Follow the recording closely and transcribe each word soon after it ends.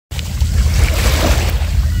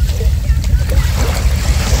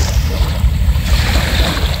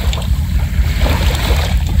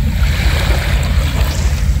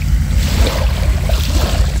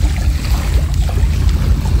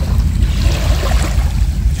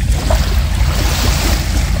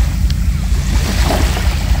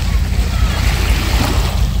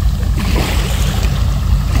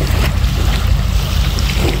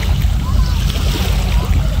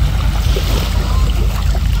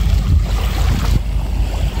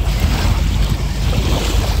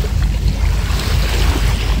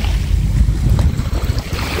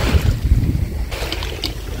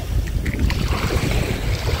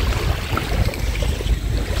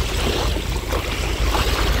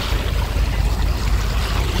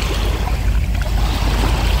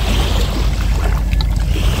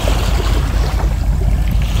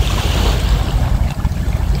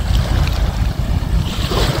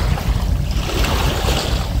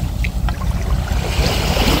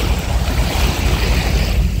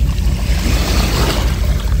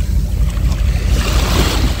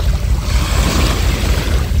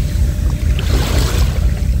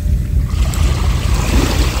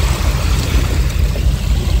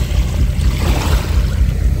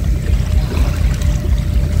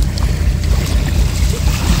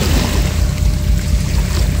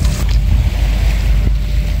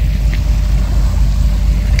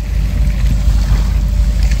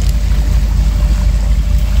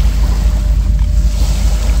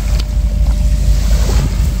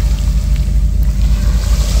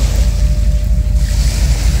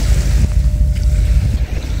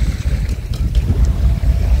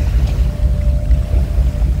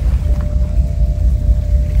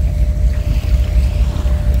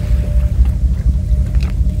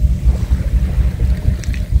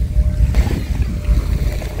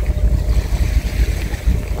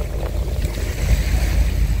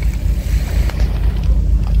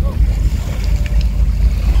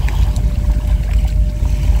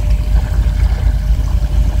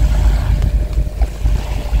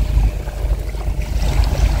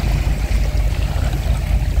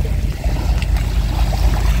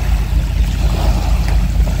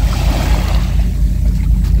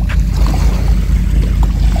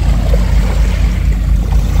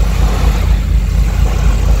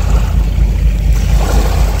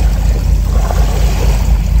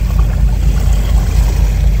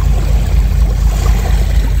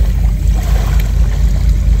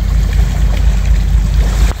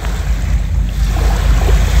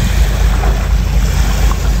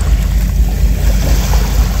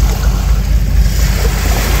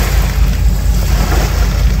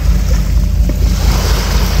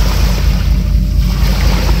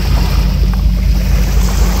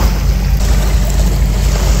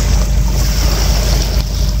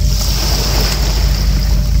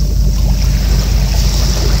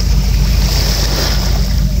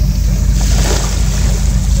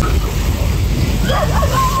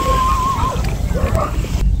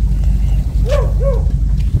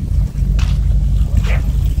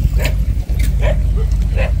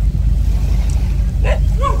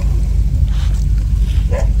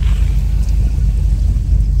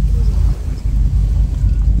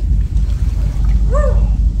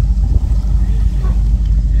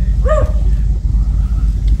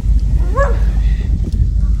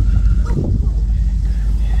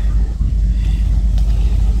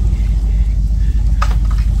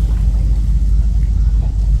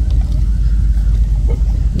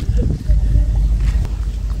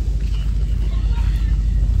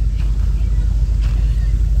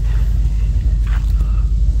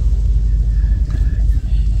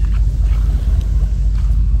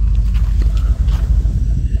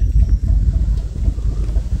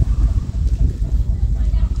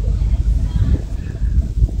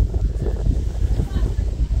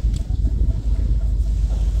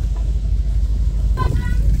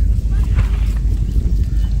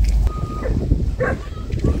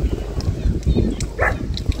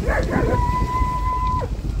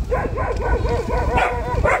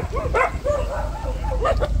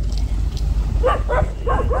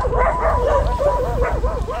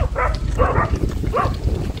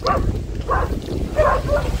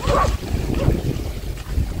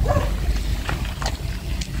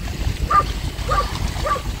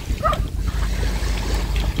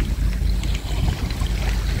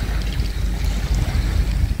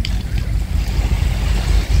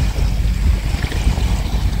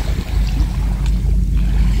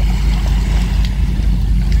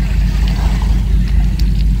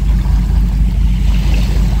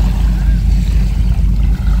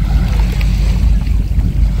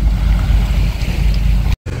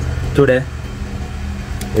today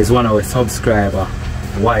is one of our subscriber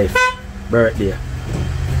wife birthday.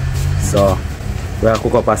 So we'll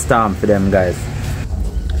cook up a stamp for them guys.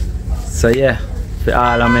 So yeah, for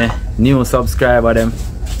all of my new subscriber them,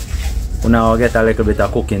 we now get a little bit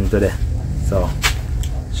of cooking today. So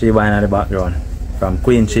Sheba in the background from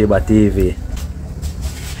Queen Sheba TV.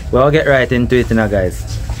 We'll get right into it now guys,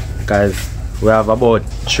 because we have about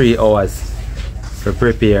 3 hours to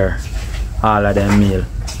prepare all of them meal.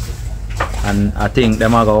 And I think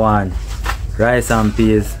them are going want rice and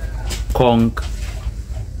peas, conch,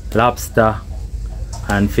 lobster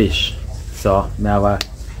and fish. So I have a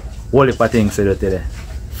whole heap of things to do today.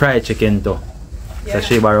 Fried chicken too. Yeah. So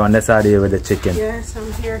Sheba run this side with the chicken. Yes,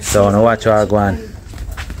 I'm here. So now watch how I go on.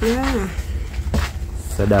 Yeah.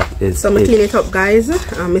 So that is so I'm clean it up guys.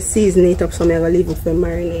 I season it up, so I'm gonna leave it for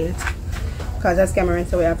marinate. Because as Cameron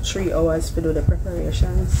said, we have 3 hours to do the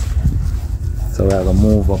preparations. So we're gonna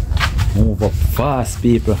move up fast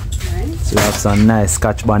people. Right. So we have some nice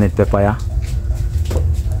scotch bonnet pepper here.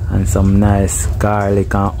 And some nice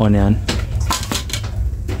garlic and onion.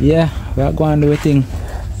 Yeah, we are going to do a thing.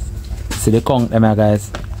 See the conch them here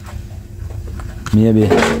guys. Maybe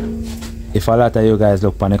if a lot of you guys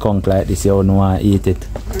look on the conch like this, you wouldn't want to eat it.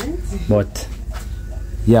 Right. But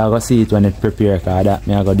yeah, I'm going to see it when it prepares, because that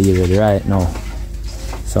I'm going to deal with it right now.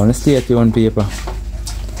 So let's stay tuned people.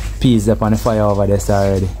 Peas up on the fire over this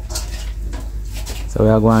already. So we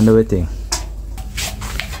are going to do a thing.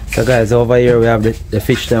 So guys, over here we have the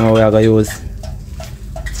fish them we are going to use.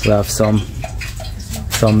 We have some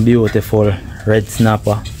beautiful red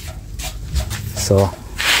snapper. So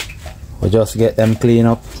we just get them clean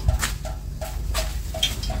up.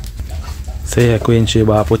 So yeah, Queen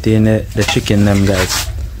Sheba put in the chicken them guys.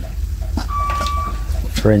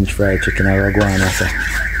 French fried chicken I will go on also.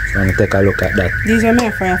 So I'm gonna take a look at that. These are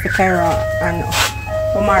made for Kyra and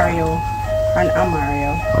Mario and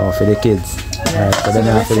Amario. Oh, for the kids. Yeah. Right, so then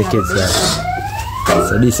are for the kids guys.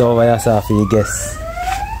 So this over here so for you guess.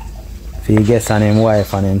 For you guess and him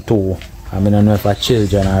wife and him too. I mean, I don't know if a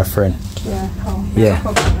children or a friend. Yeah. Oh, yeah.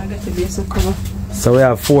 I get to be some cover. So we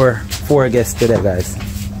have four guests today guys.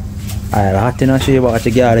 Alright, hot enough Sheba, what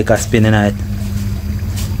you garlic a spinning at.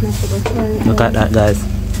 Look at that guys.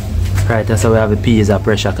 Right, so we have the peas at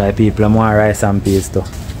pressure because people want rice and peas too.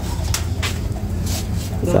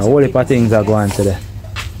 So a whole heap of things are going today.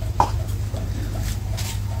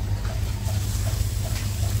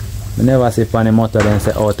 I never see on the motor then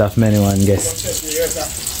say out of many one guest.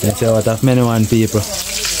 They say out of many one people. So.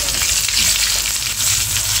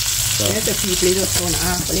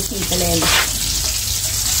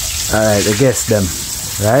 Alright, the guests them,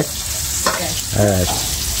 right? Okay. Alright.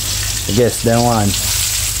 The guests them want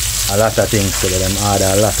a lot of things to them, order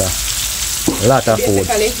a lot of food.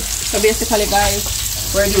 So basically guys,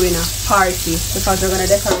 we're doing a party because we're gonna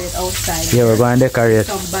decorate outside. Yeah, we're gonna decorate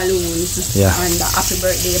some balloons, yeah, and the happy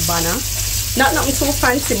birthday banner. Not nothing too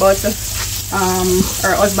fancy, but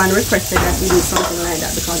her husband requested that we do something like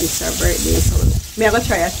that because it's her birthday. So me I gonna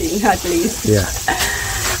try a thing at least. Yeah.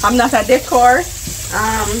 I'm not a decor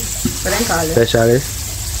what do you call it? Specialist?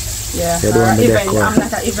 Yeah, or event. I'm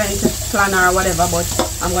not an event planner or whatever, but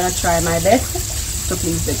I'm gonna try my best to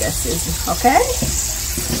please the guests. Okay?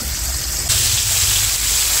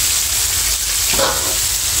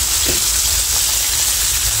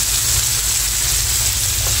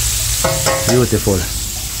 Beautiful.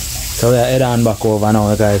 So we are head on back over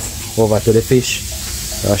now guys, over to the fish.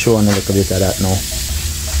 I'll show you a little bit of that now.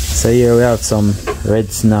 So here we have some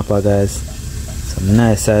red snapper guys, some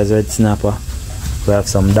nice size red snapper. We have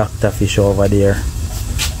some doctor fish over there,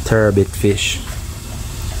 turbot fish.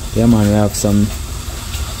 Yeah man, we have some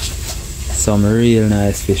real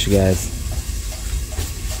nice fish guys.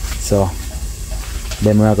 So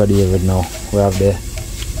them we are going to deal with now. We have the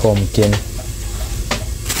pumpkin.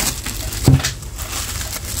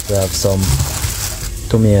 We have some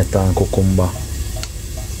tomato and cucumber,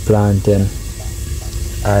 plantain,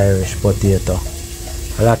 Irish potato,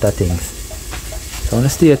 a lot of things. So I'm gonna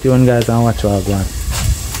stay tuned guys and watch what I go on.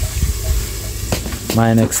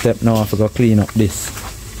 My next step now is to go clean up this.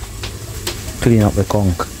 Clean up the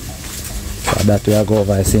conch. So that we are go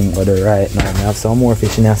over the sink with the right now. I have some more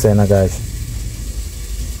fish in here now guys.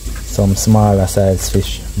 Some smaller size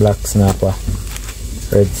fish. Black snapper,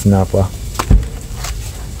 red snapper.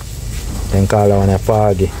 Then call that one a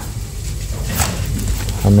pagi.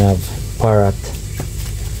 And I have parrot.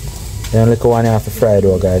 Then look one I have to fry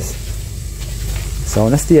though guys. So I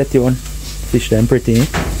wanna stay tuned. Fish them pretty.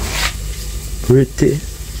 Pretty.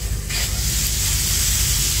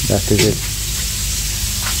 That is it.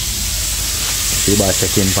 See about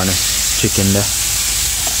checking for the chicken there.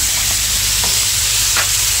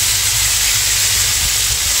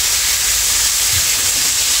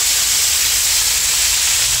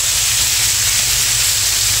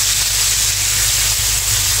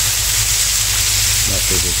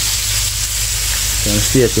 So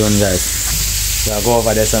stay tuned, guys. We'll go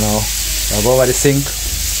over this now. We'll go over the sink.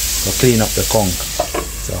 We'll clean up the conch.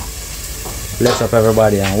 So bless up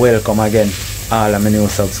everybody and welcome again all of my new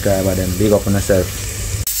subscribers. Then big up on yourself.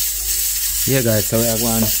 Yeah, guys, so we are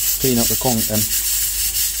going to clean up the conch then.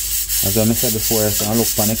 As I said before, so I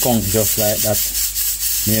look on the conch just like that.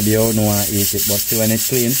 Maybe you don't want to eat it, but see when it's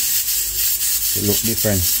clean, it look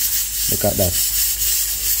different. Look at that.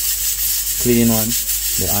 Clean one,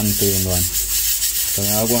 the unclean one. So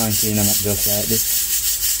I'll go and clean them up just like this.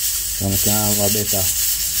 So we can have a better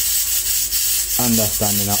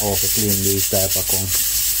understanding of how to clean these type of conch.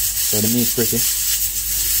 So the meat pretty.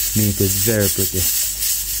 Meat is very pretty. So.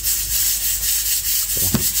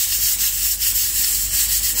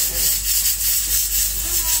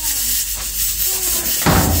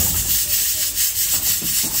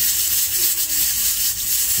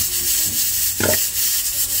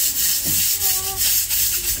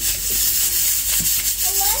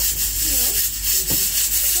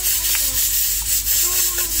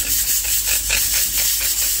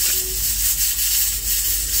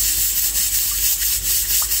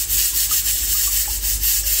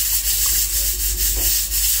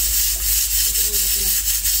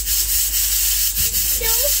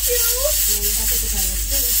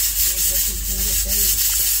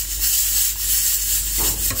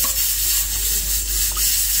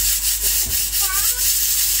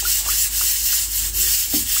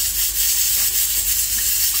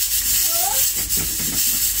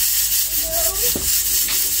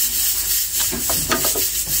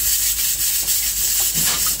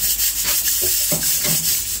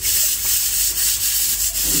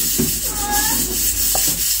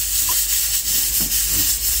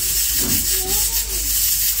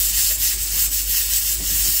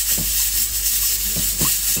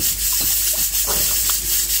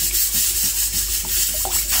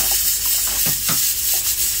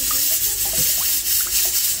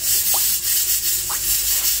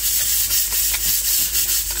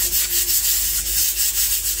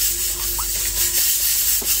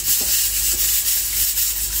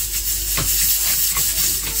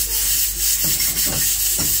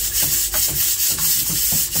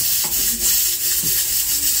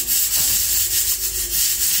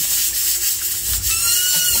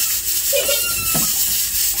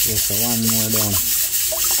 So one more down.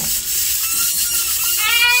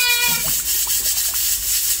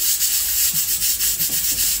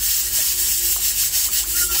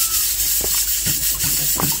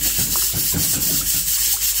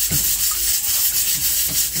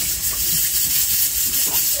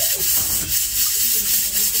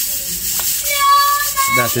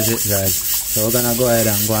 That is it, guys. So we're gonna go ahead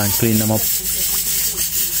and go and clean them up.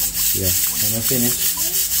 Yeah, when we finish,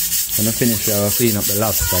 we will clean up the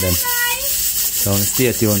lobster then. So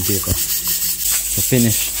stay tuned, people. To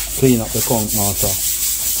finish, clean up the conch now. So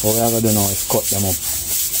what we are going to do now is cut them up.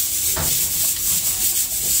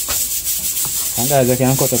 And guys, you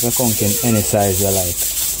can cut up the conch in any size you like.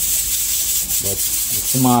 But the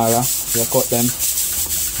smaller you cut them,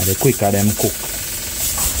 and the quicker them cook.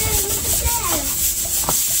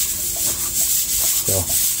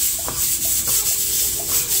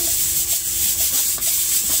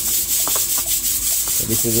 So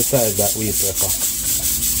this is the size that we prefer.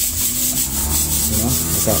 You know,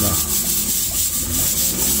 look at that.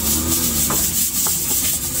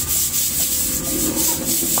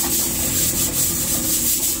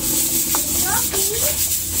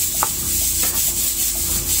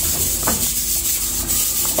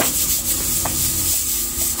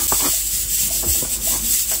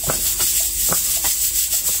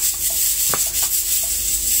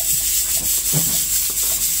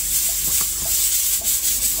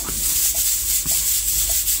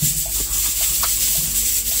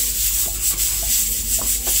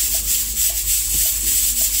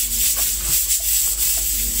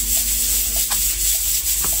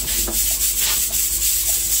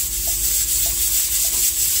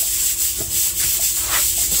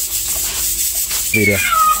 Video.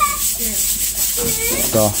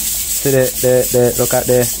 So see the look at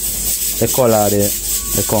the color of the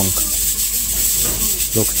conch.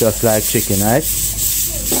 Looks just like chicken, right?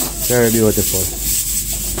 Very beautiful.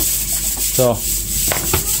 So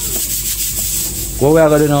what we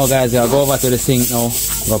are gonna do now, guys, we are go over to the sink now.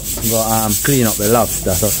 Go clean up the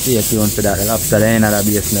lobster. So stay tuned for that. The lobster the end of the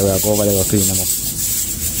base now, we'll go over there and clean them up.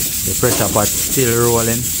 The pressure pot still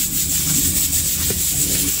rolling.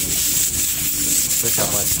 Pressure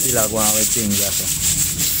pot still going with things also.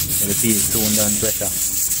 So the pea is soon done pressure.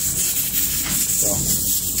 So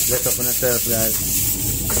bless up on yourself, guys.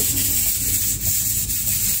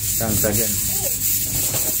 Thanks again.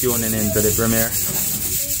 tuning in to the premiere.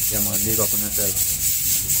 Yeah man, big up on yourself.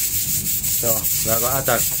 So we are gonna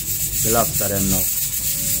attack the lobster them now.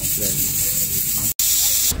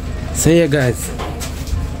 So yeah guys,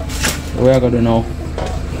 what we are gonna do now?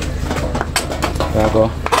 We are gonna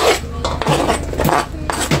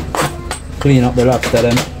clean up the lobster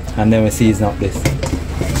them and then we season up this.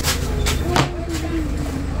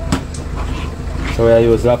 So we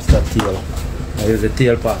use lobster tail. I use the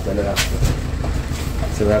tail part of the lobster.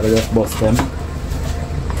 So we have to just bust them.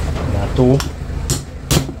 There are two.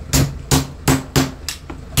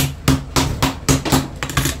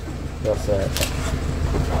 Just like that.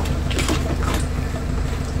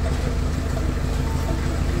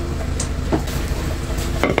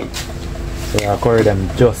 So we curry them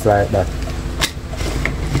just like that.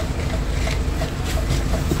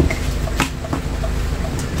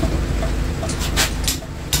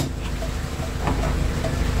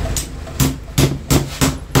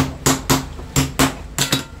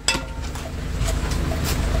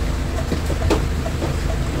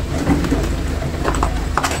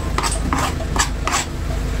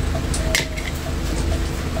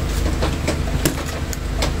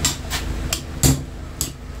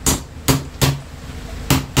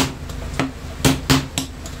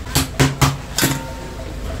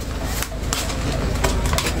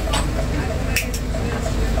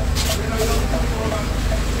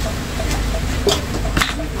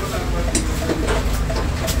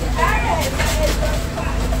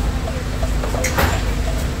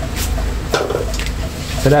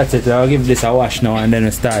 So that's it, I'll give this a wash now and then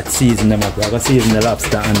we start seasoning them up. I'll season the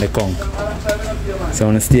lobster and the conch. So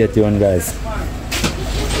I'm gonna stay tuned guys.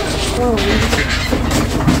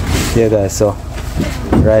 Yeah guys, so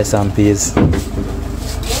rice and peas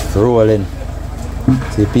rolling.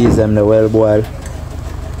 See peas them the well boiled.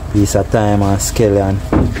 Piece of thyme and scallion.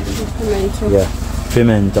 Pimento. Yeah,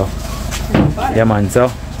 pimento. Yeah man,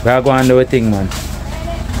 so we're going to do a thing man.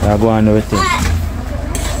 We're going to do a thing.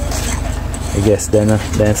 I guess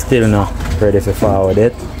then still not ready for forward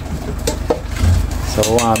it. So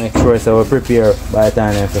we want to make sure so we prepare by the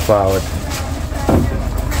time for forward.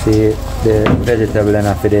 See the vegetable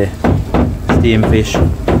and for the steamed fish.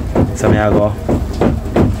 So I go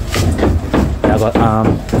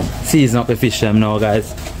season up the fish them now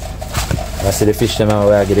guys. I see the fish them now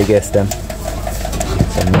where I get the guests them.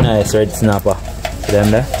 Some nice red snapper for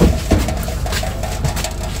them there.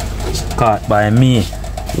 Caught by me.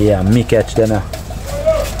 Yeah, me catch them now.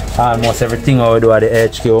 Almost everything I do at the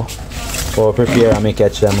HQ for prepare and me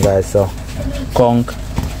catch them guys. So conch,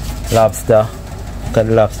 lobster, look at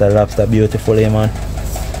the lobster beautifully man.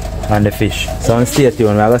 And the fish. So stay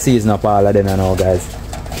tuned, we're gonna season up all of them now guys.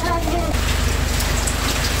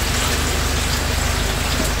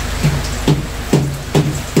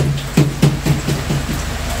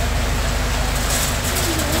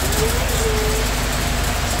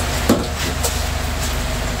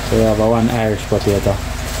 So we have a one Irish potato.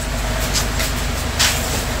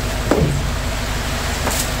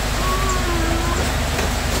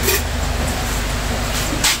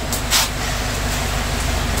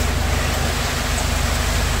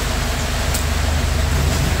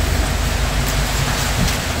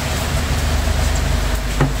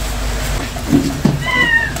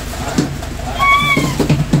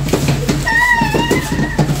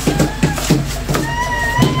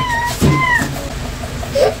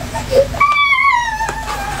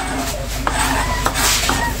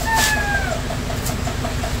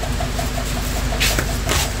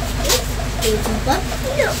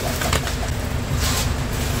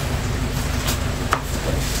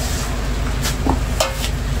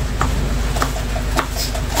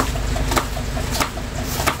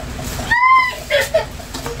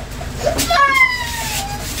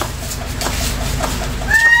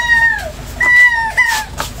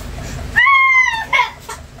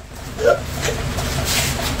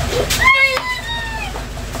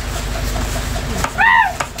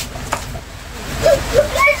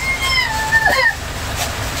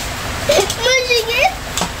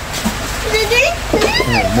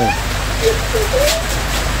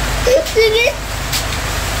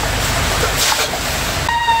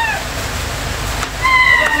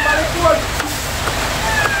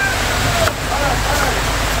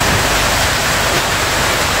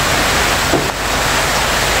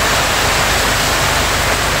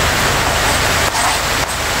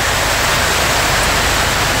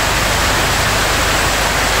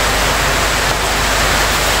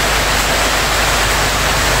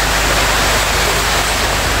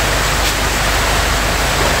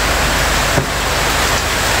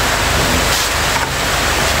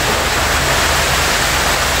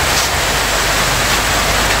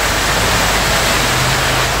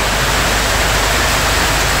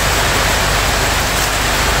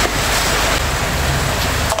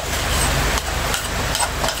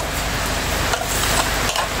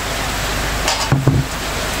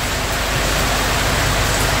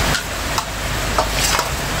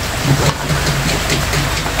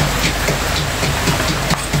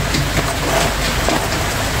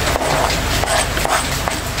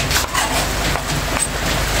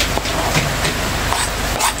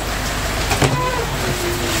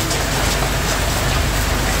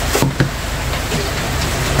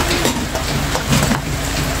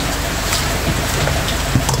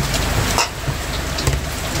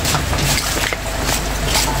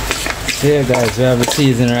 Here guys, we have the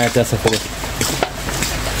season right as for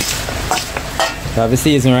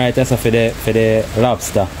the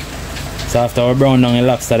lobster. So after we brown down the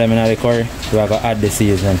lobster them in the curry, we are gonna add the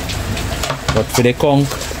season. But for the conch,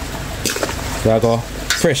 we are gonna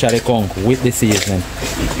pressure the conch with the seasoning.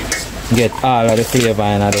 Get all of the flavor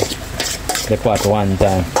in the pot one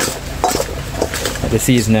time. Let the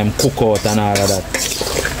seasoning cook out and all of that.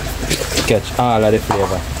 Catch all of the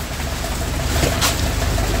flavor.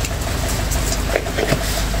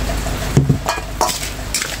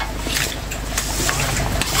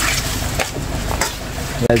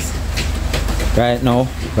 Guys, right now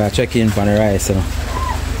we are checking for the rice. You know.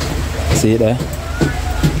 See it there?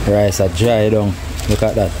 The rice are dry down. Look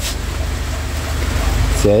at that.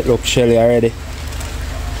 See it looks shelly already.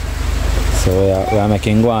 So we are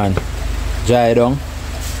making one dry down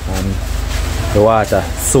and the water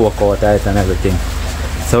soak out it and everything.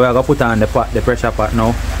 So we are gonna put on the pressure pot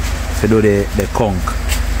now to do the conch.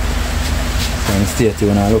 So stay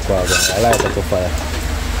tuned and look what I light up the fire.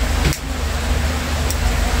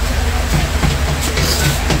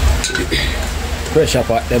 Pressure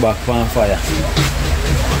pot the back on fire.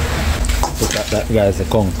 Look at that guys, the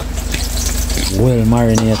conch. Well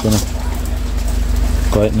marinated, you know.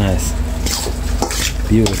 Quite nice.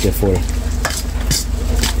 Beautiful.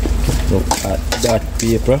 Look at that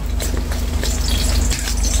paper.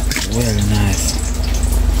 Well nice.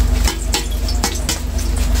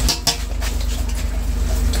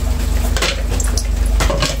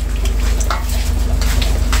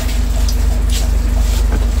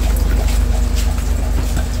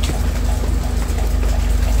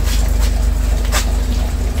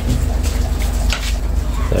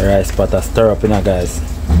 The rice pot is stir up in there, guys.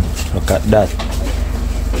 Look at that.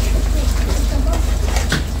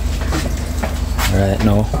 Right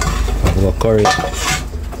now, we will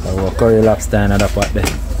curry lobster in the pot there.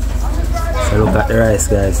 So look at the rice,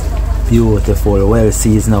 guys. Beautiful, well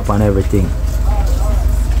seasoned up and everything.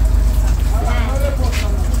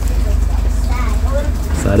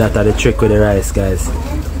 So that's the trick with the rice, guys.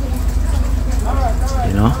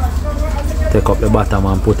 You know, take up the bottom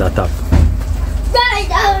and put a top.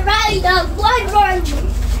 Right, one more.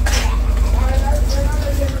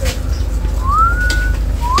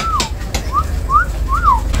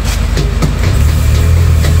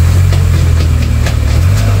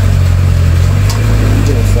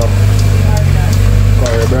 So,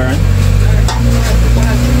 curry burn.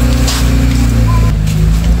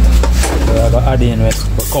 So I got add in with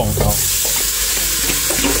the conch now.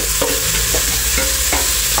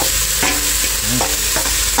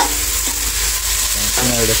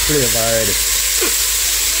 Smell the flavor already.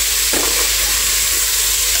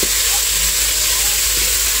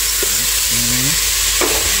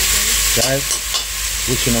 Guys,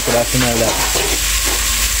 wish you could have smelled that.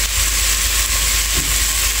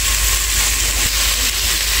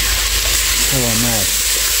 Oh, nice.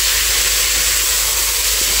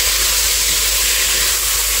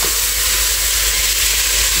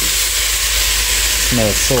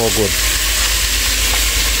 Smells so good.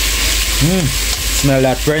 Smell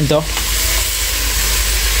that Brento.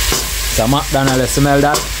 So McDonald's smell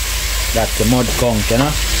that. That's the mud conch, you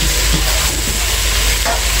know.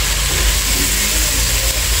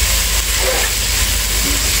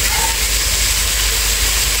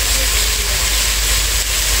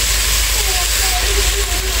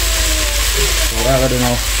 So what I do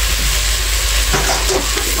now?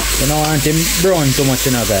 You don't want him brown too much,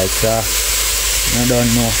 you know, guys. So I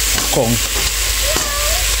don't know. Conch.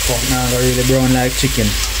 Conch now really brown like chicken.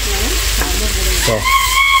 So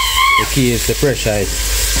the key is to pressure it.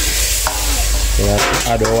 So I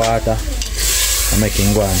add the water and make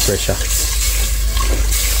it go and pressure.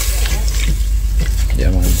 Yeah,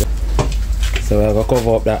 man. So we're going to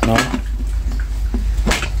cover up that now.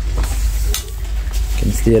 You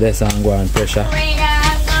can stay there and go and pressure.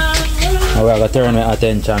 Now we're going to turn our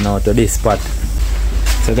attention now to this pot.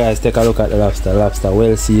 So guys, take a look at the lobster. Lobster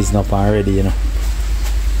well seasoned up and ready, you know.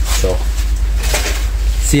 So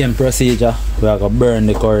same procedure, we are going to burn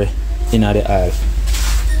the curry in the oil.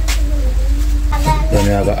 Then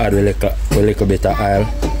we are going to add a little bit of oil.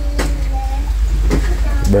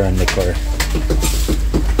 Burn the curry.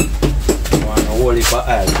 You want a whole heap of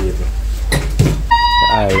oil, people. The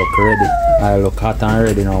oil look ready. Oil look hot and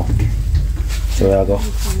ready now. So we go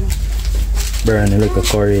burn a little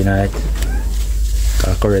curry in it.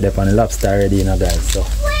 Cause curry there on the lobster already, you know, guys. So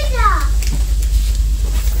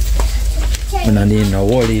we don't need no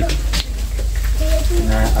whole heap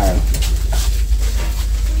in our oil.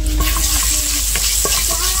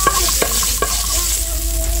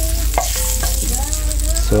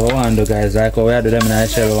 So what I want to do, guys, like how we do them in the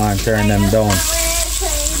shell, we want to turn them down.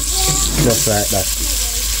 Just like that.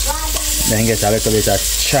 Then get a little bit of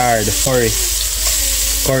charred curry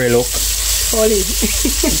look.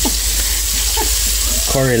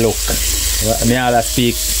 Curry look. Me all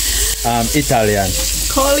speak Italian.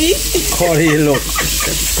 Curry look.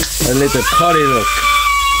 A little curry look.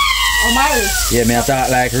 Oh my. Yeah, me I talk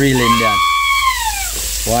like real Indian.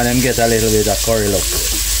 Want them get a little bit of curry look.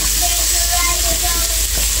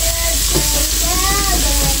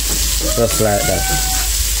 Just like that.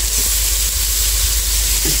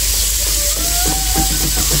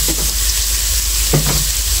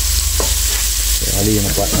 I'll leave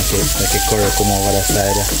my pot make it curry come over the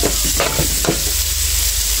side.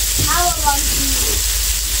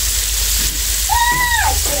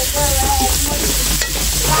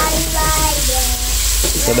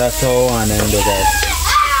 So that's how I want them to do, guys.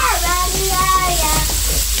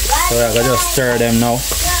 So I can just stir them now.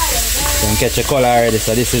 You can catch a color already.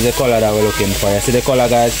 So this is the color that we're looking for. You see the color,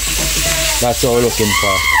 guys? That's what we're looking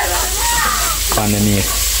for on the meat.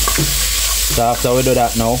 So after we do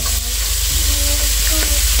that now,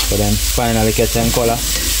 so then finally catch them color.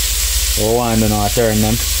 So we want to now turn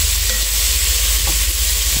them.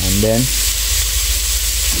 And then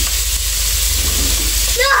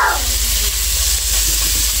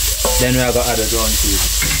we are going to add the ground cheese.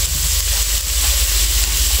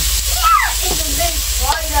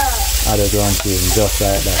 Add the ground cheese just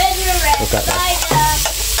like that. Look at that.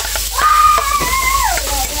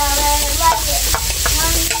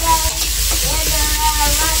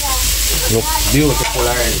 Looks beautiful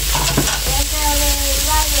already.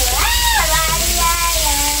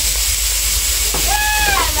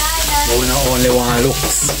 But we don't only want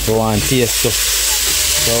looks, we want taste too.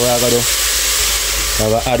 So we are going to do, we are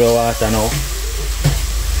going to add the water now.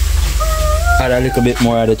 Add a little bit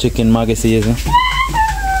more of the chicken Maggi season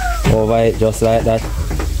over it, just like that.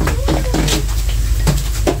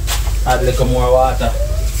 Add a little more water.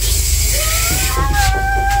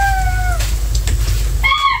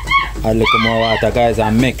 Add a little more water, guys,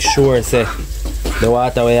 and make sure say the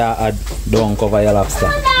water we add don't cover your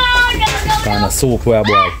lobster. Kind of soup we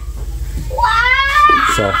boil.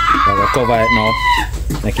 So we're gonna cover it now.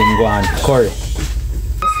 Make him go and curry.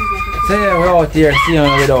 So yeah, we're out here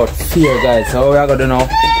seeing without fear, guys. So what we are gonna do now?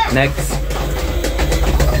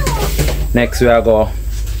 Next we are gonna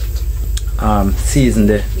season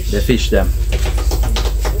the fish them.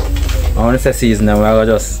 I want to say season them, we are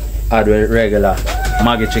gonna just add with regular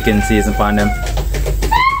Maggi chicken season on them.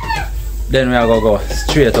 Then we are gonna go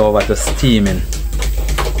straight over to steaming.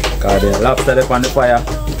 Cause the lobster up on the fire,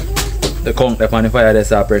 the conch up on the fire,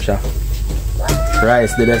 there's our pressure.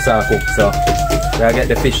 Rice they just are cooked, so we gotta get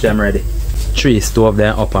the fish them ready. 3 stove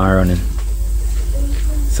them up and running.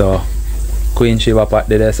 So Queen Sheba pot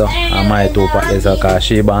there, so and my 2 pot there, so cause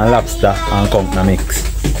Sheba and lobster and conch na mix.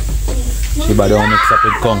 Sheba don't mix up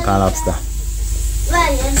with conch and lobster.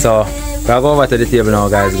 So we'll go over to the table now,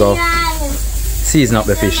 guys. Go season up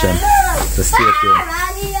the fish then. So stay tuned.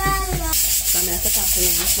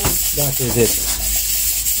 That is it.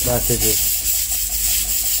 That is it.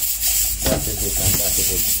 That is it and that is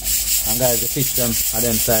it. And guys, the fish them are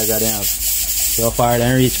them size that they have. So far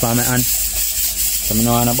they reach for my hand. So I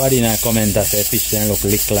know nobody in a comment that say fish them look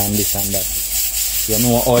little and this and that. You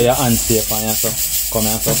know how your hands stay on you, so come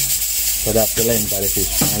here, so that's the length of the fish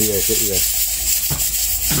from ear to ear.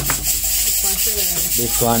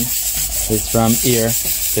 This one is from ear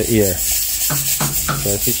to ear. So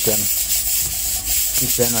fish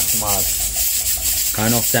them not small.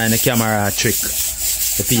 Kind of time the camera trick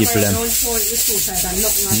the people them.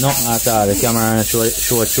 Nothing at all. The camera show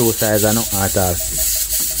true size and nothing at all.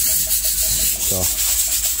 So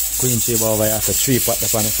Queen Sheba over here after 3 pot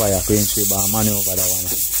up on the fire. Queen Sheba and money over that one.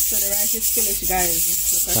 So the rice is finished,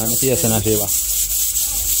 guys. Can you taste it, Sheba?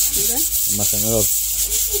 See that? I must have love.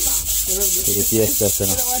 So the taste test, you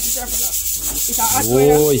know.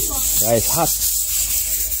 Whoa, rice hot.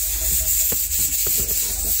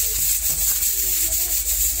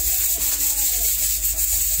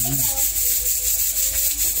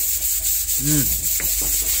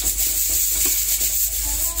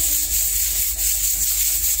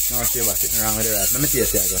 No, Sheba sitting around with the rice. Let me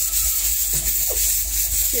taste it again.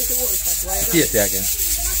 Taste it again.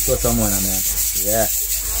 Put some on, man. Yeah.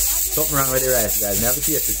 Something wrong with the rice, guys. You have to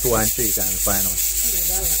taste it 2 and 3 times to find out.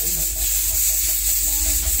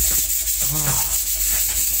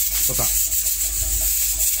 What's up?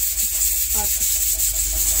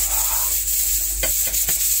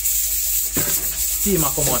 Steam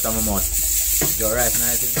come out of my mouth. Your rice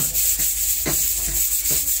nice, you know?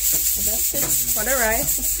 That's it for the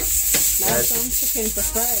rice. Now some chicken to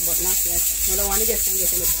fry, but not yet. I don't want to get any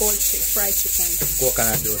cold fried chicken.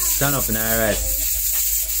 Coconut juice. Stand up in our rice.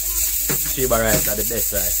 Sheba rice are the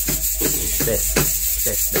best rice.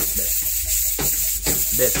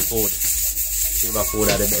 Best food. Sheba food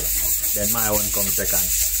are the best. Then my one comes second.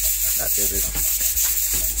 That is it.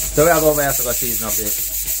 So we are going to go season up the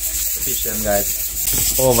fish them, guys.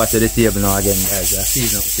 Over to the table now again, guys. We are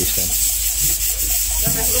season up the fish them.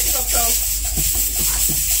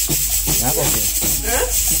 Now go in.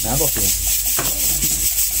 Now go in.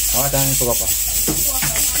 How much time you go for?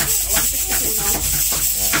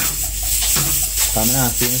 Come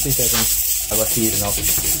on, see me fish again. I got season up.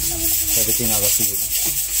 Everything I got season.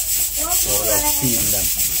 So we will season them.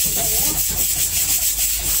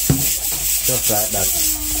 Just like that.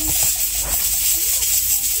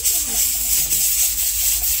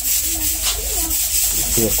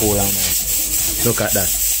 So cool and nice. Look at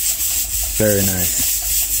that. Very nice.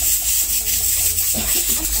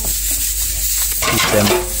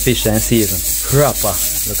 Fish and season. Proper.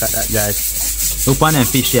 Look at that, guys. Look on them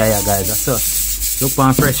fish here, guys. That's all. Look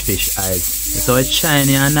on fresh fish eyes. So it's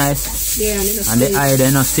shiny and nice. Yeah, and the eye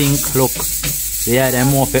they not sink. Look. The eye they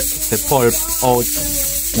more for pulp out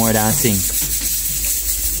more than sink.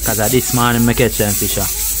 Because of this morning I catch them fish.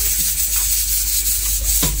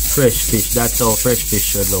 Fresh fish. That's how fresh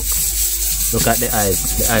fish should look. Look at the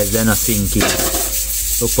eyes. The eyes they not sinking.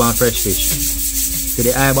 Look on fresh fish. See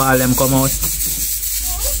the eyeball them come out.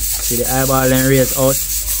 See the eyeball them raise out.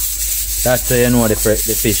 That's how you know the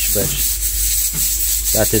fish fresh.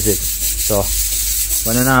 That is it. So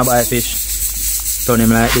when you now buy fish, turn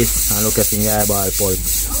him like this and look at the eyeball pulp.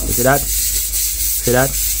 You see that? See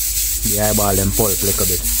that? The eyeball them pulp a little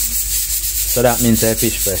bit. So that means the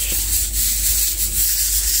fish fresh.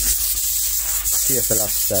 See if the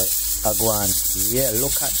lobster aguan. Yeah,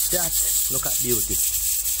 look at that. Look at beauty.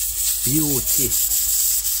 Beauty.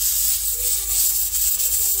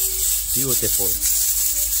 Beautiful.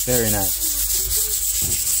 Very nice.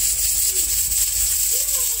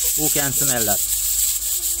 Who can smell that?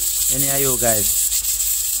 Any of you guys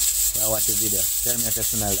that watch the video, tell me if you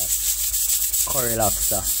smell that. Curry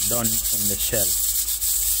lobster done in the shell.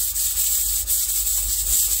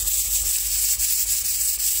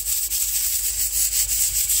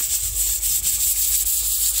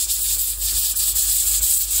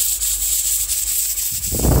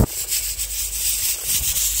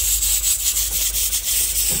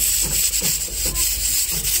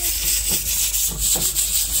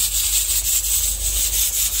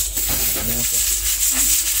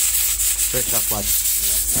 Pressure pot.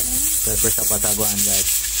 So pressure pot are going, guys.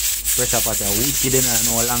 Pressure pot are wicked in and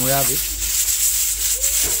how long we have it.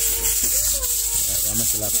 We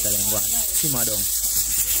must lobster them go on. Simmer down.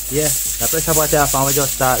 Yeah, the pressure pot here and we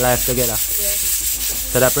just start life together. Yeah.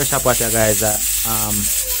 So the pressure pot here, guys, how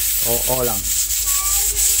long?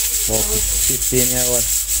 About 15 years old.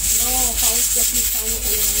 No,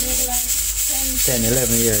 maybe like 10,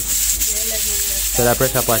 11 years. So the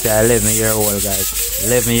pressure pot is 11-year-old, guys.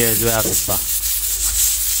 11 years we have it for.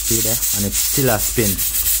 See there? And it's still a spin.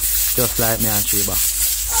 Just like me and Sheba.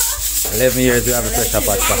 11 years we have a pressure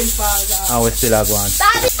pot for. And we still are going.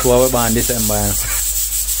 2 hours born December. You know?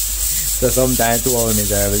 So sometimes 2 hours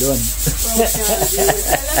miserable, don't you?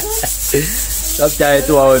 Sometimes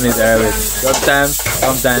 2 hours miserable. Sometimes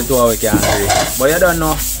 2 hours can't agree. But you don't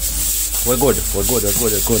know. We're good.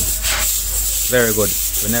 Very good.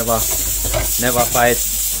 We never fight,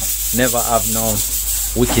 never have no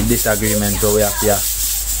wicked disagreement, so we have to,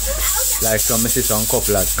 like some some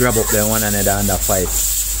couplers, grab up them one another and fight.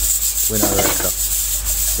 We not work up.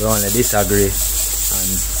 We only disagree and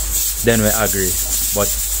then we agree. But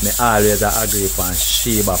me always agree upon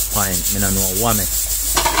Sheba point. Me don't know what me.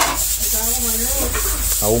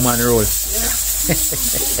 A woman rule.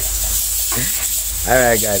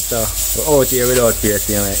 Alright guys, so we're out here without fear,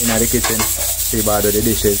 in the kitchen. Sheba do the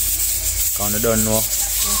dishes. You don't know.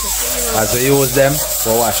 As we use them,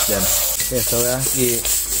 we wash them. Okay, so we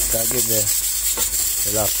give the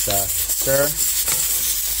lobster stir.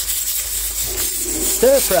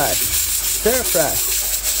 Stir fry.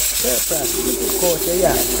 Coat the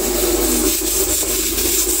yard.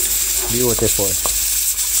 Beautiful.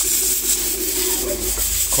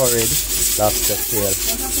 Curried lobster tail.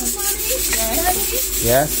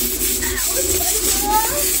 Yeah?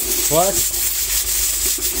 What?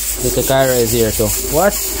 Little Kyra is here too.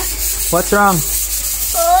 What? What's wrong?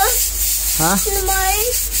 Huh? My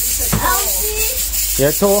outfit.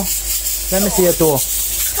 Your toe? Let me see your toe.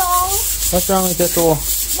 Toe. What's wrong with your toe?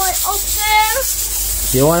 My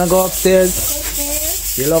upstairs. You wanna go upstairs?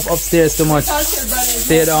 Upstairs. You love upstairs too much.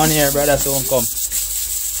 Stay down here, brother, don't come.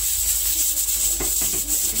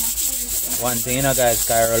 One thing, you know, guys,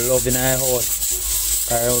 Kyra love in her house.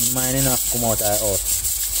 Kyra would mind enough come out her house.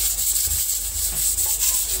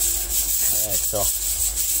 Alright, so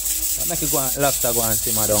I'll make you go and Lobster go and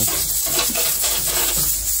simmer down.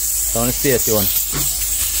 So stay tuned.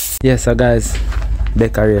 Yes, so guys,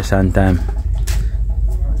 decoration time.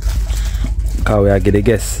 Cause we are give the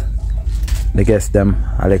guests them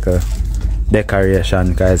a little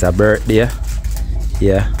decoration, cause it's a birthday.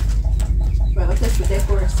 Yeah.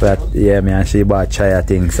 But yeah, me and she bought chaya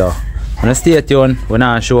thing, so I'm gonna stay tuned. We're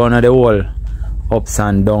not show on the whole ups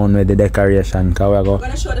and down with the decoration, cause we're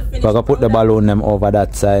gonna put the balloon them over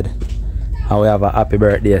that side. And we have a happy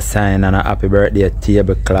birthday sign and a happy birthday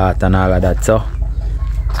tablecloth and all of that. So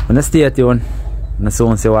I'm gonna stay tuned. And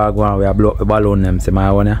soon see what go on. We have blow up the balloon them, see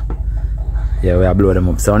my one, yeah? Yeah, we have blow them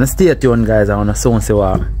up. So I'm gonna stay tuned, guys. I wanna soon see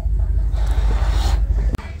what.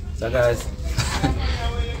 So guys,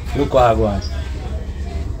 look what I go on.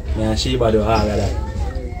 Me and Sheba do all of that.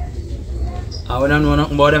 I don't know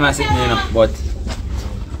nothing about them as it, you know, but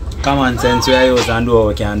common sense we use and do what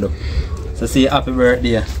we can do. So see happy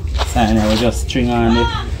birthday sign here, we just string on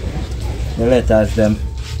the letters them.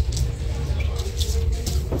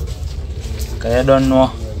 Cause you don't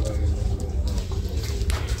know,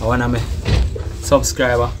 I wanna be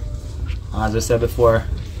subscriber. As we said before,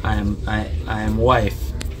 I am wife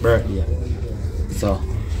birthday. So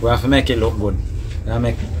we have to make it look good. We have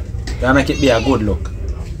to make it be a good look.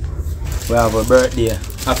 We have a birthday,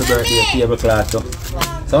 happy birthday tablecloth too.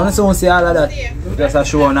 So I want to soon see all of that. Just a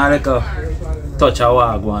show on a little touch of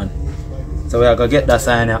what going. So we are going to get that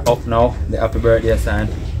sign up now, the happy birthday sign.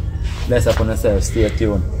 Bless up on yourself, stay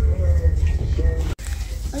tuned.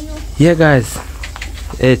 Yeah guys,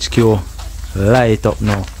 HQ light up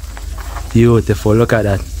now. Beautiful, look at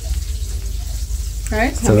that.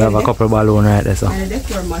 Right, so we have a couple balloons right there. So. And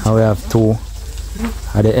we have two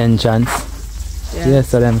at the entrance. Yeah,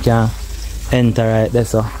 so them can enter right there.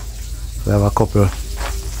 So we have a couple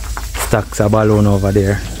stacks of balloon over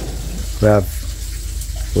there. We have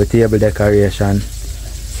with table decoration.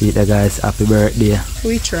 See the guys, happy birthday.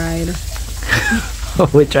 We tried.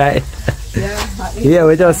 We tried. Yeah,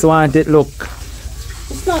 we just want it look.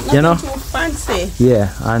 It's not nothing, you know, too fancy.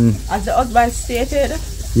 Yeah, and as the husband stated.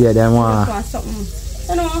 Yeah, them want something.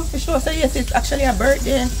 You know, for sure. So yes, it's actually a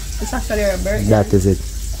birthday. It's actually a birthday. That is it.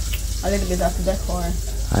 A little bit of decor.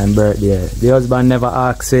 And birthday. The husband never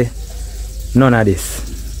asks none of this.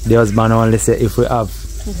 The husband only say if we have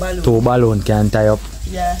two balloons can tie up.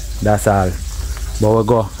 Yeah. That's all. But we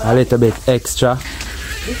go a little bit extra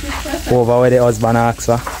over where the husband asks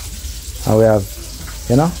for. And we have,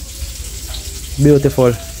 you know,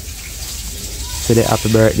 beautiful. See the happy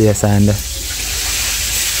birthday sign there.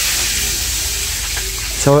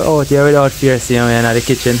 So we're out here without fear, seeing we're in the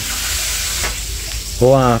kitchen. We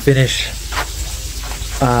want to finish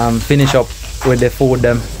up with the food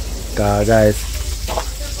them. Cause guys,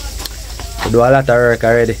 we do a lot of work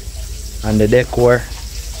already. And the decor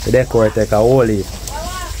take a whole heap.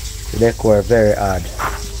 The decor very hard.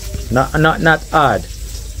 Not hard.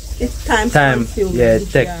 It's time consuming. Yeah,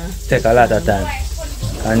 take a lot of time.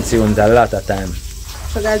 Consumes a lot of time.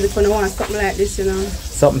 So guys, if you want something like this, you know.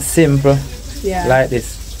 Something simple. Yeah. Like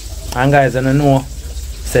this. And guys, I don't know,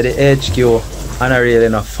 say the HQ and a really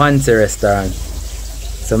no fancy restaurant.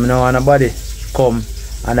 So I don't want nobody come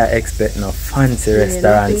and I expect no fancy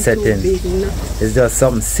restaurant setting. Big, you know? It's just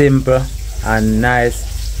something simple and nice.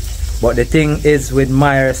 But the thing is with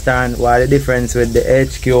my restaurant, what the difference with the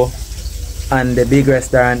HQ and the big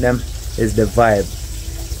restaurant them is the vibe.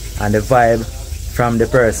 And the vibe from the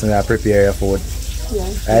person that prepare your food.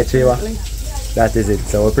 Yeah, right, Chiva? That is it.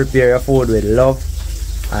 So we prepare your food with love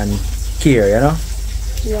and care, you know?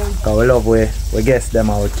 Yeah. Because we love we guess them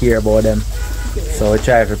and we care about them. Yeah. So we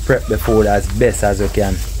try to prep the food as best as we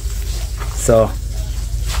can. So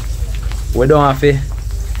we don't have to,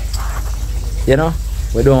 you know,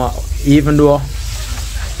 we don't, even though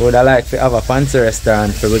we would like to have a fancy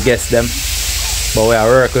restaurant for we guess them, but we are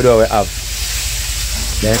work with what we have.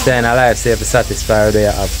 Then staying alive, say to satisfy what we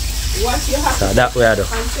have. What you have so that we are doing.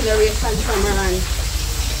 Consideration from around,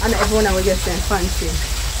 and everyone will get them fancy.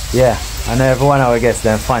 Yeah, and everyone will get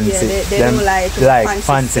them fancy. Yeah, they don't like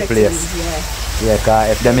fancy place. Yeah,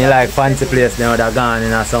 cause if them like fancy place, they would have gone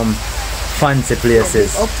in some fancy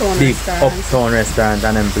places, big uptown restaurant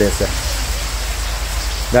and them places.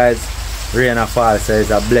 Guys, rain or fall, so it's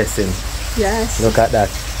a blessing. Yes. Look at that.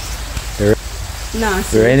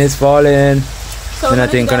 Nice. The rain is falling. So I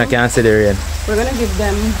think I can see the rain. We're gonna give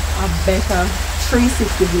them a better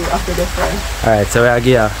 360 view after the fry. Alright, so we are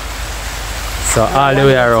here. So all the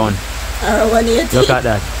way around. 180. Look at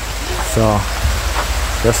that. So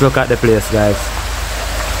just look at the place, guys.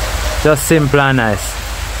 Just simple and nice.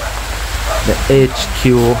 The HQ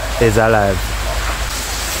is alive.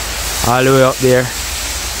 All the way up there.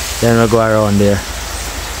 Then we'll go around there.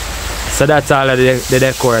 So that's all of the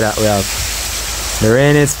decor that we have. The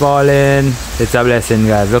rain is falling. It's a blessing,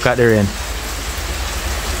 guys. Look at the rain.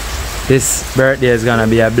 This birthday is gonna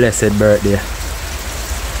be a blessed birthday.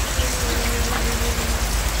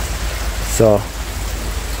 So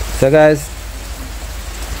guys,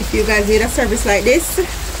 if you guys need a service like this,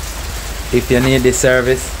 if you need this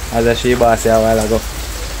service, as a Sheba said a while ago,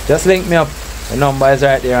 just link me up. The number is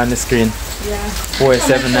right there on the screen. Yeah.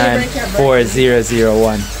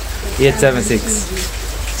 479-4001 876.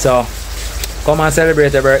 So come and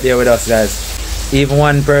celebrate your birthday with us, guys. Even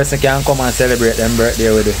one person can come and celebrate their birthday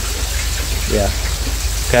with you. Yeah.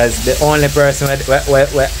 Because the only person who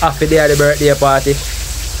happy day at the birthday party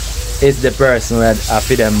is the person who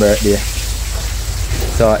happy them birthday.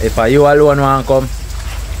 So if you alone want to come,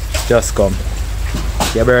 just come.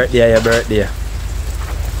 Your birthday, your birthday.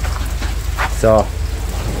 So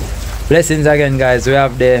blessings again, guys. We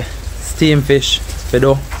have the steam fish for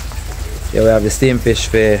dough. Yeah, we have the steam fish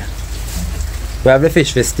for. We have the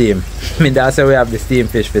fish for steam. I mean, that's why we have the steam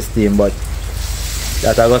fish for steam, but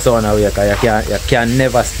that I go sound away because you can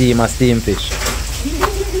never steam a steam fish.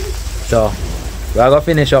 So we are going to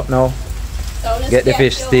finish up now. Get the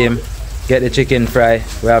fish steam, get the chicken fry.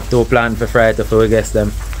 We have 2 plans for fry before we get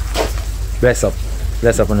them. Bless up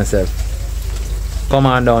on yourself. Come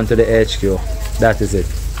on down to the HQ. That is it.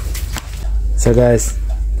 So guys,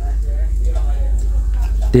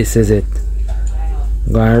 this is it.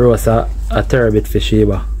 I'm going to roast a turbot for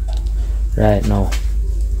Sheba right now.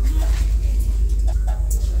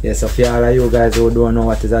 Yes, so for all of you guys who don't know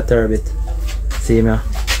what is a turbot, see me,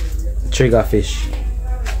 trigger fish.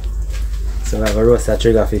 So we have a roast a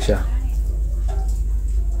trigger fish.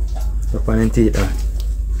 Look on the teeth.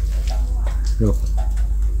 Look.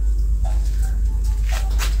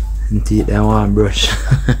 And teeth I want brush.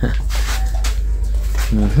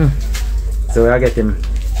 So we are getting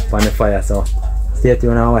on the fire, so stay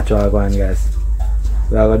tuned and watch what we're going, guys.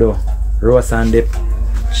 We are going to do roast and dip.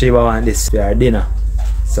 Sheba want this for our dinner.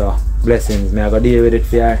 So blessings, me I go deal with it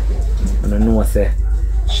for her. And I know say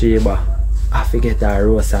Sheba, I forget her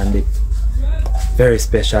roast and dip. Very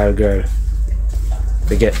special girl.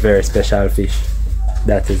 Forget very special fish.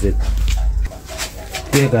 That is it.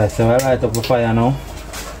 Okay guys, so I light up the fire now.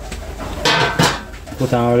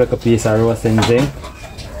 Put on a little piece of roasting zinc.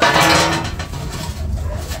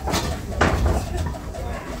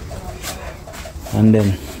 And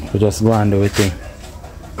then we just go and do it thing.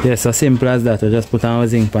 Yeah, so simple as that. We just put on our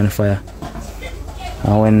zinc on the fire.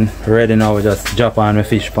 And when ready now, we just drop on the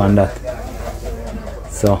fish on that.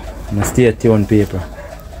 So, stay tuned, people.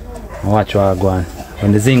 And watch what I go on.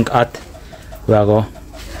 When the zinc hot, we are going to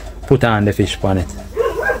put on the fish on it.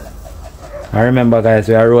 And remember, guys,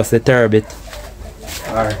 we are roast the turbot.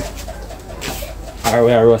 Or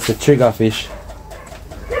we are roast the trigger fish.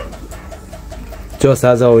 Just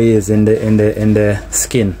as how it is in the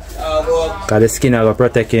skin. Because the skin will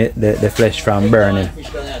protect the flesh from burning.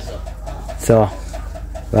 So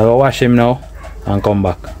we're going to wash him now and come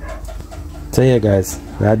back. So yeah guys,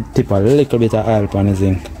 we had tip a little bit of oil on the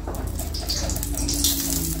zinc.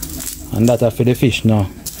 And that's for the fish now.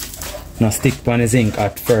 Now stick on the zinc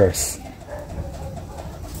at first.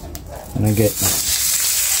 And I get that.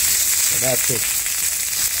 So that's it.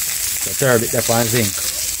 So turbot up on zinc.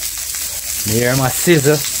 Here my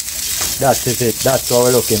scissor. That is it. That's what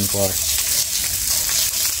we're looking for.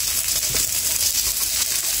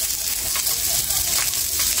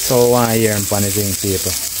 So I want to hear him on the zinc,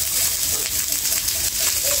 people.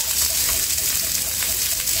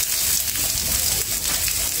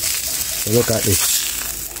 So look at this.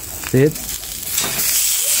 See it?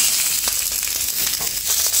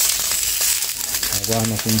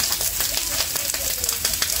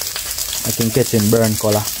 I can catch him burn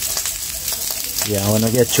color. Yeah, I want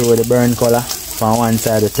to get through the burn color from one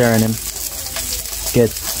side to turn him.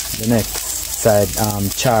 Get the next side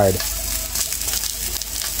charred.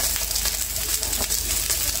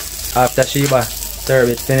 After Sheba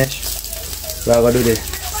turbot finish, we are going to do the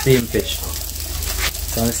steam fish.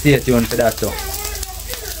 So stay tuned for that too.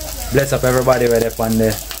 Bless up everybody right up on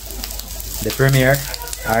the the premiere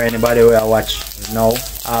or anybody who watch now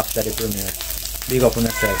after the premiere. Big up on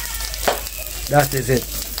yourself. That is it.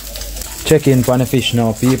 Check in on the fish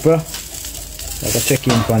now, people. Like a check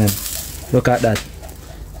in on him. Look at that.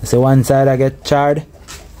 So one side I get charred,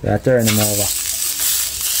 I turn him over.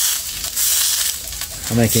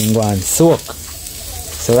 I make him go and soak.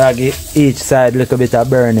 So I give each side a little bit of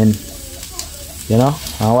burning. You know?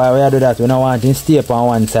 And why we do that, we don't want him to stay up on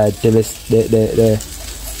one side till the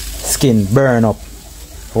skin burn up.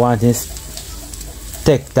 We want him to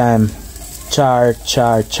take time, char.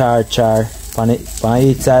 On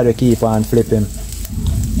each side we keep on flipping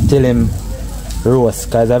till him roast,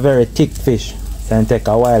 because it's a very thick fish, so it take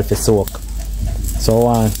a while to soak. So we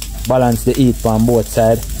want balance the heat on both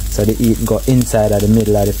sides, so the heat go inside of the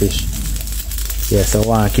middle of the fish. Yeah, so we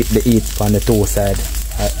want to keep the heat on the two sides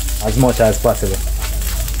as much as possible.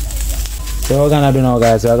 So what we're gonna do now,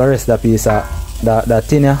 guys, we're gonna rest the piece of that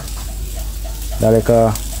tin here, that like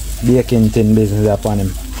a baking tin business upon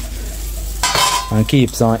him, and keep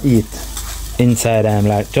some heat inside him,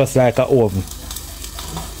 like just like an oven.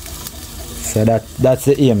 So that's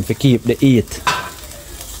the aim, to keep the heat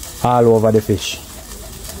all over the fish.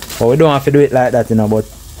 But we don't have to do it like that, you know, but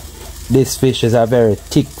this fish is a very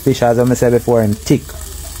thick fish, as I said before, and thick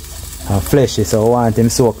and fleshy, so we want him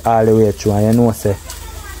soak all the way through. And you know, say,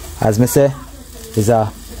 as I say, it's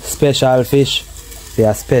a special fish for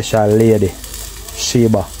a special lady,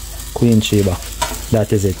 Sheba, Queen Sheba.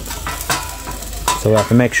 That is it. So we have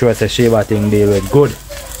to make sure it's a Sheba thing deal with good.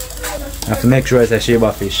 We have to make sure it's a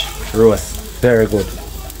Sheba fish roast. Very good.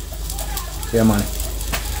 Yeah, man.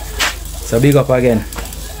 So big up again.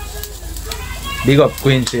 Big up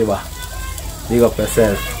Queen Sheba. Big up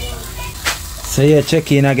yourself. So yeah,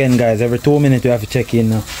 check in again, guys. Every 2 minutes we have to check in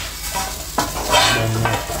now.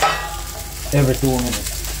 Every 2 minutes.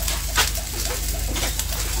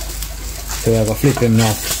 So we have to flip him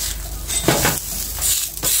now.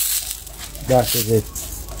 That is it.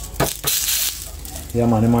 Yeah,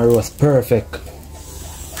 man, him a roast perfect.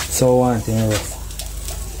 So one thing roast.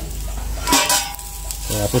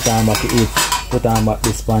 So I put on back to eat. Put on back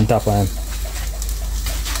this on top of him.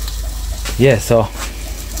 Yeah, so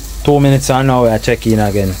 2 minutes on now we are checking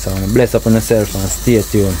again. So bless up on yourself and stay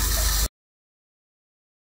tuned.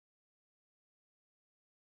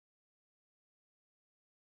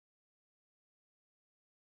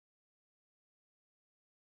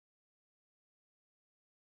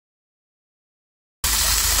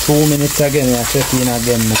 Two minutes again, we are checking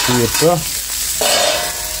again the paper.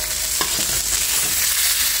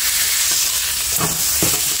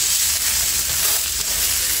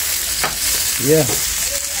 Yeah.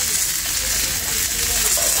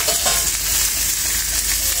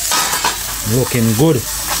 Looking good.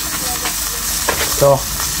 So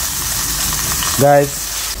guys,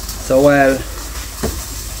 so while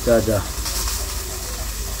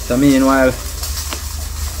so meanwhile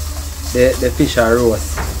the fish are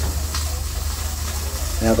roast,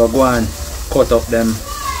 I go and cut up them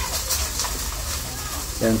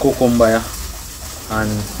cucumber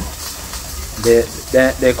and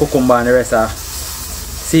the cucumber and the rest are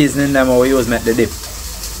seasoning them how we use make the dip.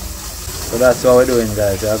 So that's what we're doing,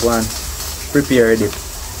 guys. We're going to prepare a dip.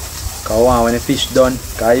 Because when the fish done,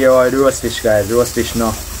 because here are the roast fish, guys. Roast fish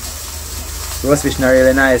now. Roast fish not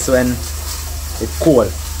really nice when it's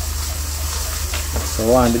cold. So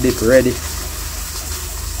I want the dip ready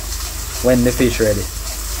when the fish ready.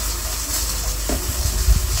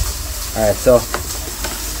 Alright, so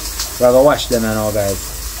we're going to wash them now, guys.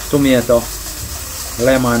 Tomato,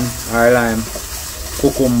 lemon or lime,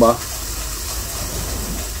 cucumber,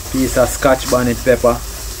 piece of scotch bonnet pepper,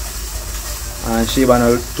 and Sheba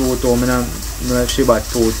no Sheba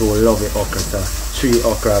too love the okra, so 3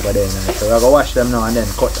 okra over there now. So we're going to wash them now and then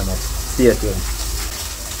cut them up. Stay tuned.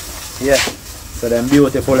 Yeah, so them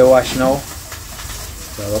beautifully washed now.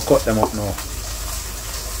 So we'll cut them up now.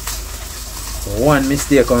 So one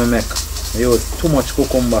mistake I make, I use too much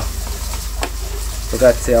cucumber. So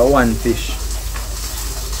got to say one fish.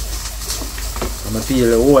 I'm going to peel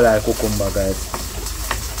the whole of the cucumber, guys.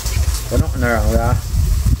 So nothing wrong,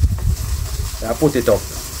 I put it up.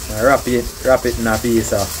 I wrap it in a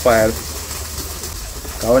piece of foil.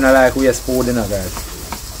 Because I don't like waste food, you know, guys.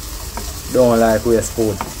 Don't like waste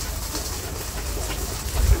food.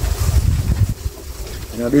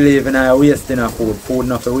 You don't believe in wasting of food. Food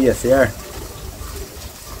not for waste here.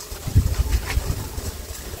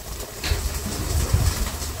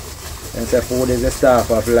 And say food is the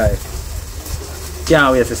staff of life.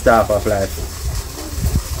 Can't waste the staff of life.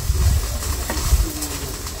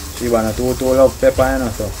 She wanna too love pepper, you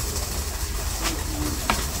know, so.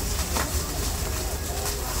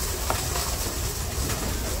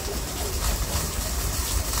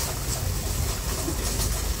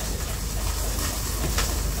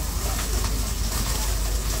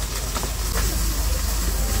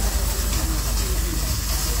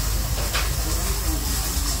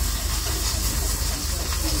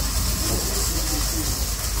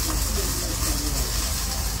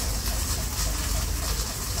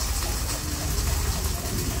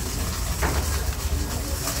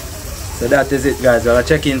 So that is it, guys. We'll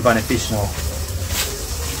check in for the fish now.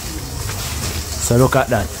 So look at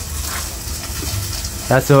that.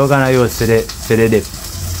 That's what we're gonna use for the dip.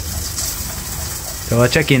 So we'll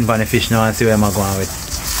check in for the fish now and see where I'm going with.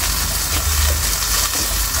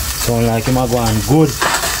 Sound like I'm going good.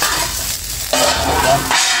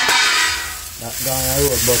 That gonna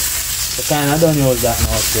road, but we kinda don't use that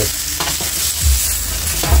now too.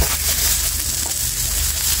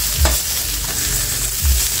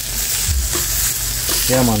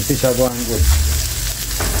 Yeah man, fish are going good.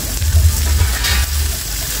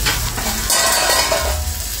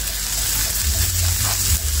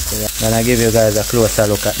 So yeah, I'm gonna give you guys a closer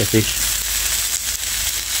look at the fish.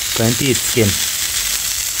 Going to eat skin.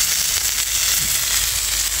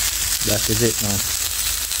 That is it now.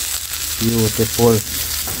 Beautiful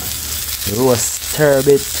roast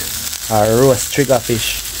turbot or roast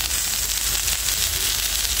triggerfish.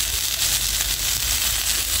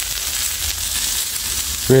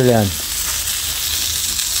 Brilliant.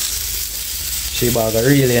 She-Bag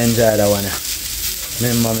really enjoy that one.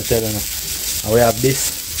 Remember me telling you. And we have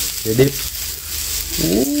this, the dip.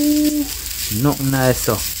 Ooh, nothing nice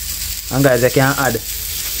so. And guys, you can add, I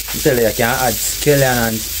tell you, you can add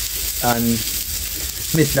scallion and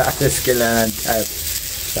miss that scallion and type.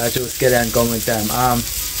 That's true, scallion come with time.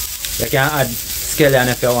 You can add scallion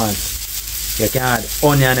if you want. You can add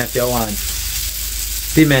onion if you want.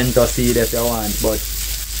 Pimento seed if you want, but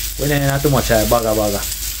we don't have too much baga.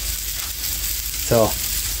 So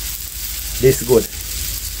this good.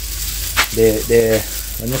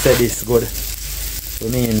 When you say this good, we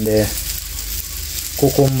mean the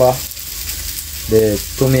cucumber, the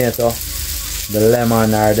tomato, the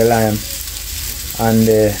lemon or the lime, and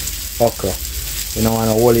the okra. We don't want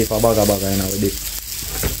a whole heap of baga you know,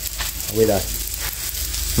 with that.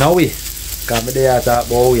 Now we come there to talk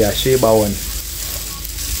about we are Sheba one.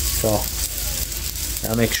 So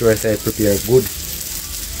I make sure I say prepare good.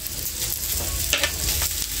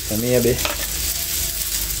 So maybe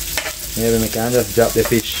we can just drop the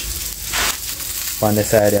fish on the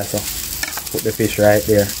side there, so put the fish right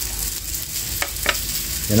there.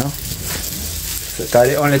 You know? So, cause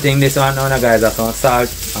the only thing this one now guys is some salt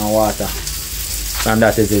and water. And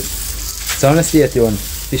that is it. So I'm gonna stay tuned.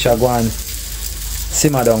 Fish are going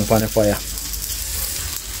simmer down on the fire.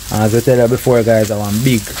 And as I tell you before guys, I want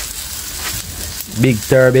big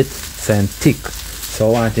turbot and thick. So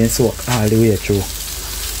I want it to soak all the way through.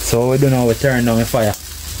 So we do now, we turn down the fire.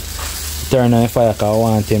 Turn on the fire because I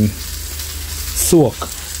want him soak.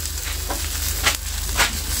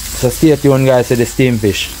 So stay tuned guys to the steam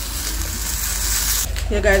fish.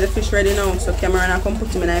 Yeah guys, the fish ready now, so Cameron I come put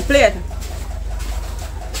him in a plate.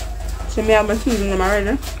 So me have my season them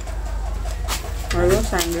already. Or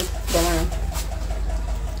roast and it. Go on.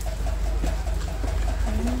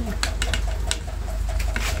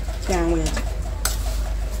 Can't wait.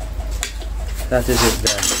 That is it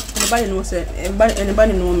guys.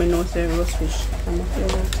 Anybody know me knows say roast fish. I'm a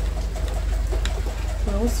favorite.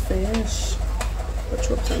 Roast fish. But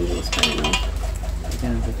chop some juice right now.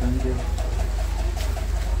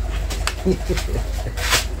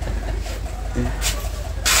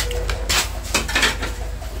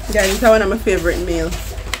 Guys, this is one of my favorite meals.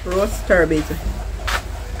 Roast turbot.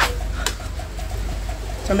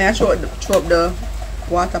 So I chop the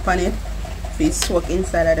water upon it. Fish soak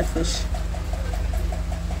inside of the fish.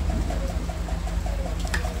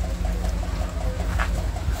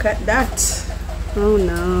 Look at that. Oh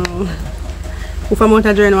no. Who from out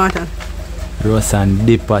of drain water? Roast and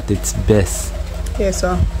dip at its best. Okay,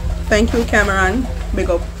 so thank you Cameron. Big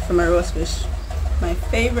up for my roast fish. My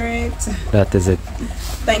favorite. That is it.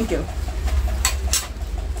 Thank you.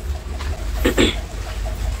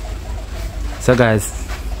 So guys.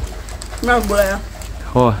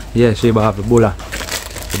 Oh yeah, Sheba have the bulla.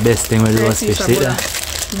 The best thing with roast fish. See that?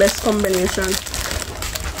 Best combination.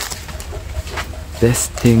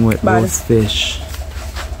 Best thing with roast fish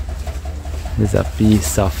is a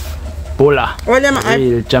piece of bulla.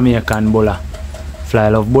 Real Jamaican bulla. Fly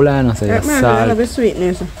love bulla, you know, so it's salt.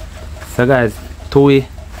 Sweetness. So guys, Tui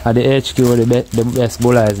at the HQ, the best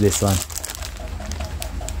bulla is this one.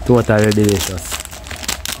 Totally delicious.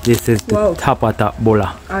 This is the top of top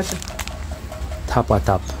bulla. Top of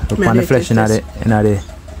top. Look on the flesh in the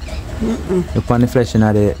look on the flesh in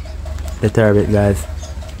the turbot guys.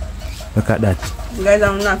 Look at that. Guys,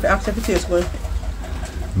 I'm not accept it taste good.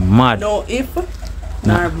 Mad. No if,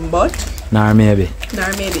 nor but, nor maybe.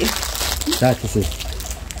 Nor maybe. That is it.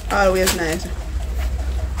 Always nice.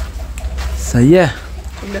 So yeah.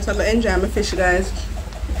 I'm just gonna enjoy my fish guys.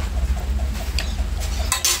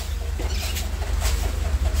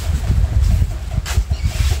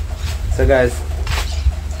 So guys,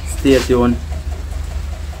 stay tuned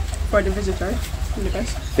For the visitors. The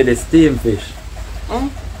best. for the steam fish.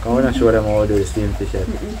 Oh. I want to show them how to do the steam fish yet.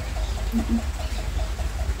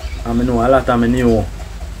 I know a lot of my new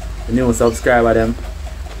subscriber them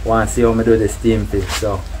want to see how I do the steam fish.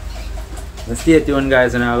 So stay tuned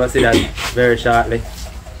guys, and I'm going to see that very shortly.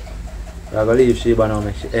 I'm going to leave Sheba now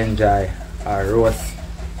make she enjoy our roast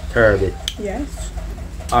turbot. Yes.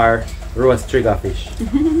 Our roast triggerfish.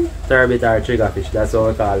 Turbot or triggerfish, that's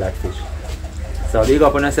what we call that fish. So big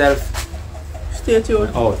up on yourself. Stay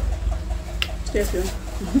tuned. Out. Stay tuned.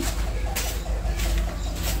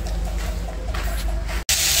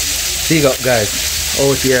 Big up guys,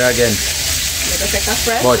 out here again. Let us take a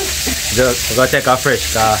fresh. But just we gotta take a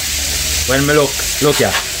fresh, cause when me look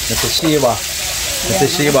here, Mr. Sheba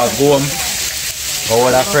go home, go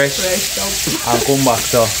all a fresh and come back.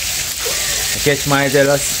 So I catch my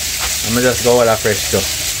jealous and I just go all a fresh too.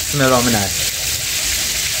 Smell how me nice.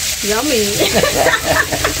 Yummy.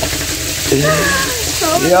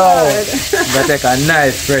 Yo, gotta take a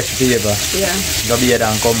nice fresh paper. Yeah. Go beard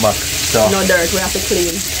and come back. So No dirt, we have to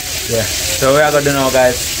clean. yeah. So we are gonna do now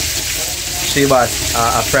guys. Sheba's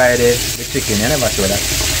a Friday the chicken, you never show that.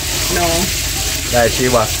 No. Like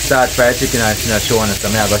Sheba start fried chicken and she's not showing us,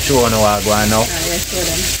 so I go show her what I go on now. Yes, show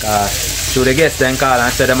them. Should the guests then call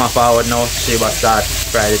and say them a forward now, Sheba start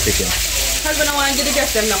fried chicken. Because we don't want to give the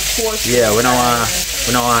guests them no cold food. Yeah, we don't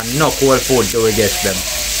want no cold food to we guests them.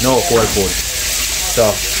 No cold food. So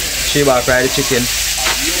Sheba fried the chicken.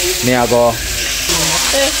 Me I go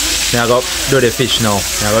do the fish now.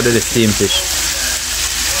 Me I go do the steam fish.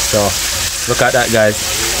 So look at that guys.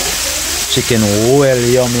 Chicken well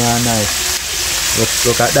yummy and nice.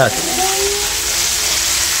 Look at that.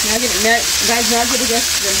 Guys, now give the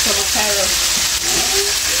guests them some Cairo.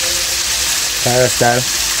 Cairo style.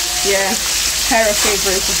 Yeah. Cairo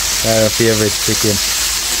favorite. Cairo favorite chicken.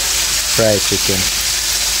 Fried chicken.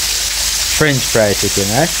 French fried chicken,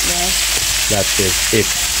 right? Yeah. That's it.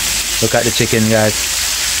 Look at the chicken guys.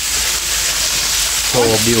 So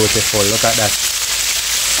beautiful. Look at that.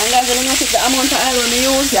 And guys, when you notice the amount of oil we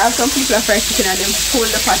use, you have some people that fry chicken and then pull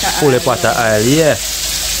the pot of oil. Pull the pot of oil, yeah.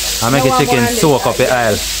 I make the chicken soak up the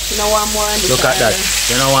oil. You know what more on this Look at that.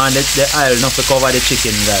 You know want the oil not to cover the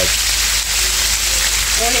chicken guys.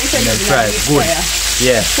 And then fry it. Good.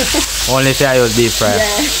 Yeah. Only if I use deep fry.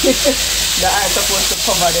 Yeah. The oil supposed to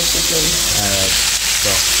cover the chicken. Alright. So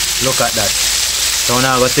look at that. So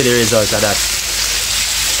now I go see the results of that.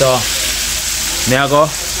 So me I go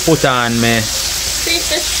put on me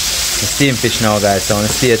steam fish now guys, so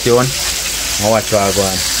stay tuned and watch what I go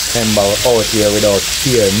on. Remember we're out here without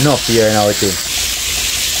fear, no fear in our thing.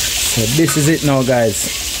 So this is it now guys.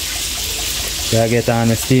 I get on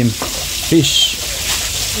the steam fish.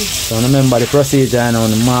 So remember the procedure and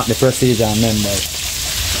mark the procedure and remember.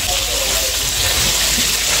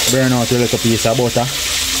 Burn out a little piece of butter.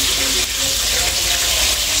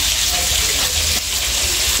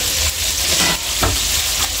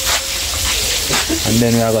 And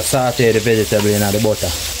then we are going to saute the vegetable in the butter.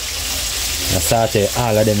 And saute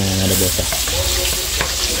all of them in the butter.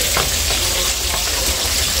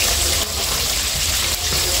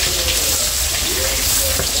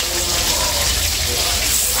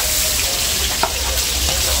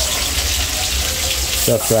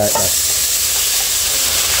 Just like that.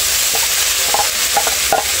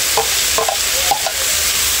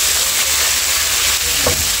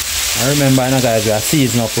 And remember now guys, we are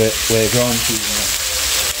seasoning up with ground seasoning.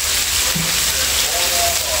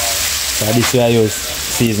 So this way I use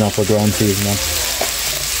seasoning for ground seasoning.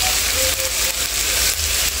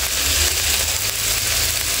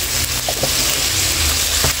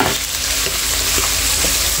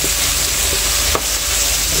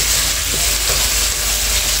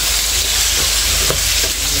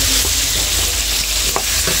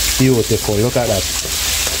 Beautiful, look at that.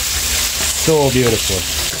 So beautiful.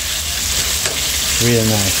 Real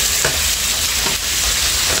nice.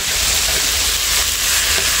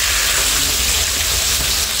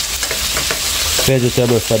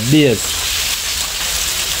 Vegetable for days.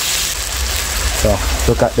 So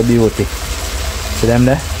look at the beauty. See them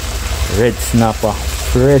there? Red snapper,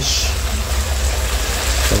 fresh.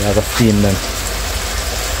 So we have to steam them.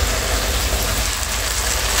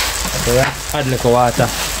 So we add a little water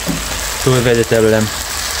to the vegetable them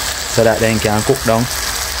so that they can cook down.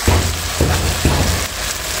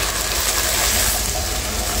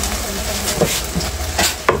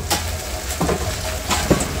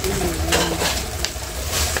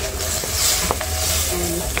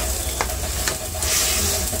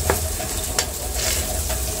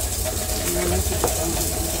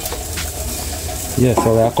 Yeah,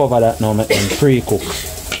 so we'll cover that now, make them pre-cook.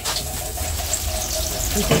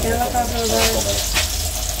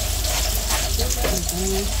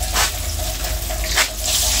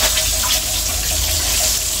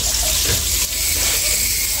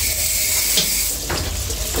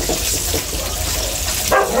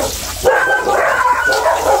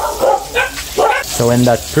 So when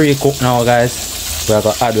that pre-cook now, guys, we're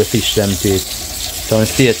gonna add the fish them to it. So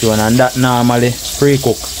stay tuned, and that normally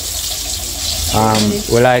pre-cook.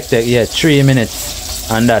 We like to 3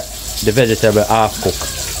 minutes, and that the vegetable half cook.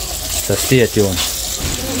 So stay tuned.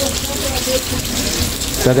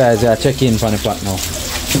 So guys, we are checking from the pot now.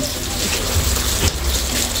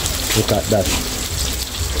 Look at that.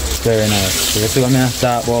 Very nice. So you see what I'm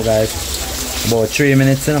talking about, guys? About 3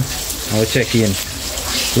 minutes, you know. And we check in.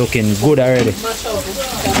 Looking good already.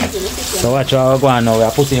 So watch how we're going now. We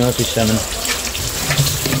are putting the fish them in.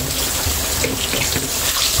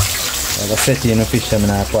 We're setting the fish them in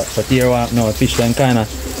our pot. But here now the fish them kind of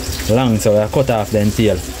long, so we cut off the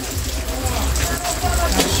tail.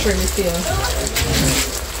 Trim the tail.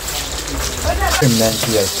 Trim them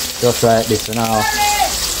tail, just like this. So now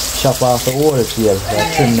chop off the whole tail.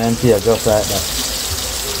 Trim them tail just like that.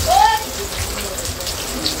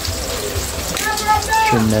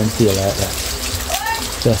 Trim them tail like that.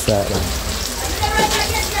 Just like that.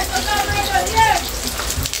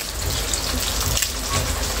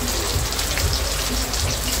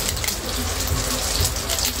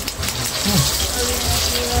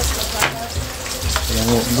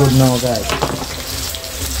 Good now, guys.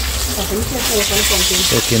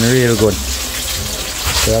 Looking real good.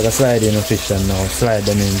 So I can slide in the fish and now slide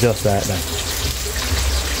them in just like that.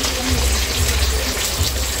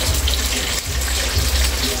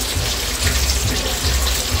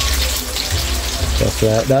 Just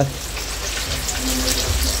like that.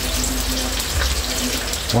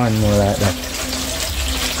 One more like that.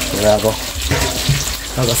 There I go.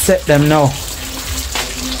 I gotta set them now.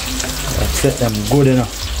 Set them good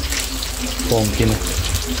enough. Pumpkin.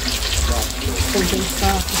 Pumpkin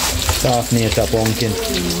soft. Soft nature pumpkin.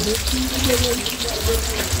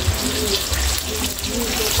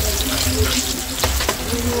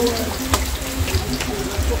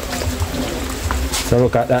 So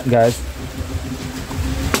look at that, guys.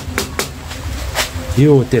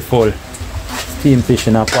 Beautiful. Steamed fish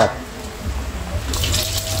in a pot.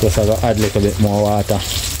 Just I gotta add a little bit more water.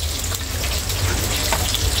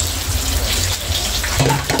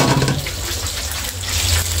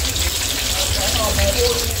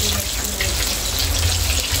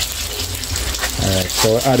 Alright, so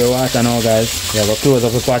we add the water now, guys. We have to close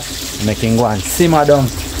up the pot, making go and simmer down.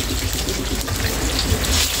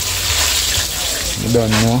 You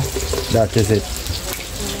don't know, that is it.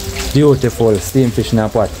 Beautiful steamed fish in a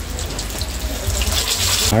pot.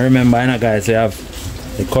 And remember, you know, guys, we have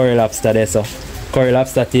the curry lobster there, so curry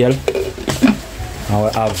lobster tail, and we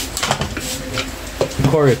have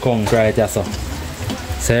curry conch right here, so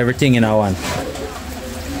everything in a one.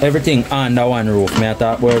 Everything under one roof. Me I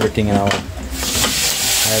talk about everything in a one.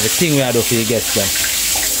 Everything we do for you get them.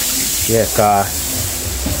 Yeah,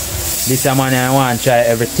 cause this man I want to try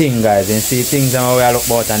everything, guys. And see things that we look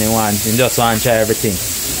about and he just want to try everything.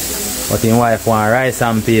 But his wife want rice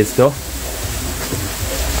and peas too.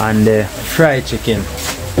 And the fried chicken.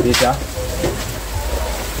 This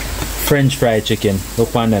French fried chicken.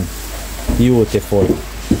 Look on them. Beautiful.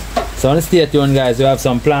 So stay tuned, guys. We have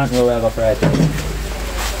some plant where we have a fried chicken.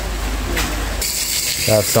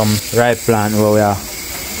 We have some ripe plant where we are.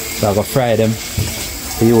 So I'm going to fry them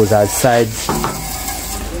to use as sides.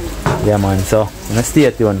 Yeah, man. So I'm going to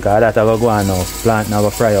stay tuned because that's going to go on now. Plant now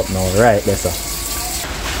going to fry up now. Right there, so.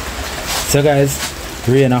 So guys,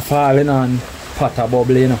 rain is falling on pot are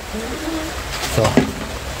bubbling, you know. So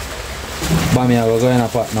Bami I go in a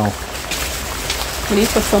pot now. We need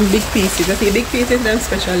to put some big pieces. I think big pieces them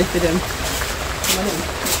specially for them.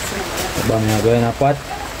 Bami I go in a pot.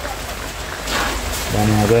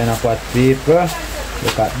 Bami I go in a pot, people.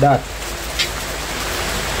 Look at that.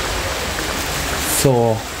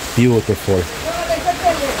 So beautiful.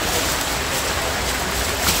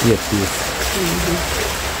 Yes, yes.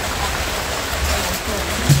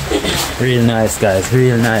 Real nice, guys.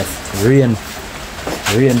 Real nice. Rain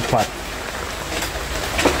pot.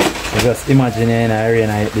 Just imagine in a rain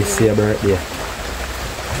I eat this year birthday.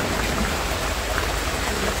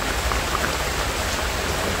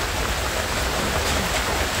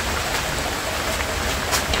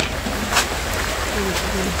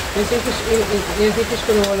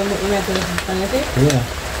 Yeah.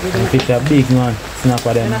 The fish are big, man. Snap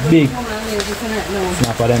of them big.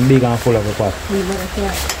 Snap of them big and full of a pot.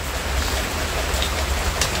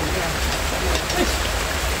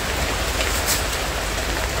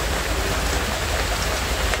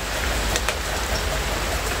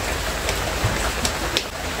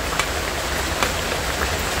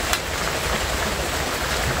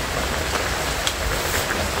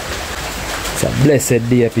 Blessed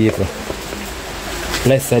day, people.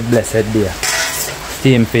 Blessed day.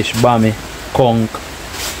 Steamed fish, bami, conch,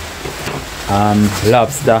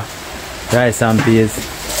 lobster, rice and peas,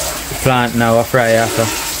 plant now a fry after.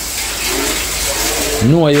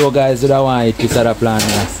 No, you guys would want to eat this other plant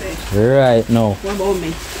now. Right now. What about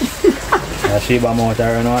me? She ba mo ta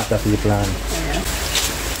run water for the plant.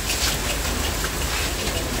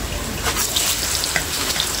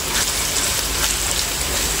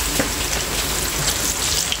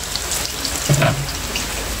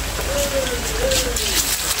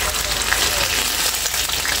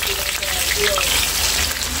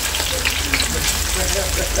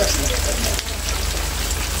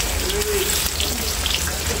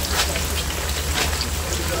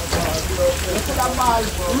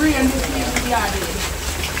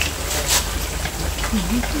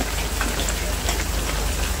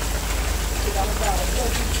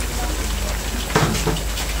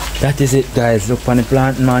 That is it, guys. Look on the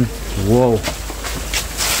plant, man. Wow.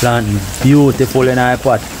 Plant beautiful in our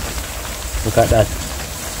pot. Look at that.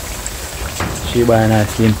 She buy a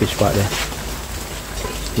nice steamed fish pot there.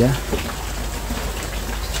 Yeah.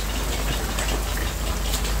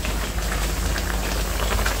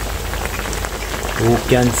 Who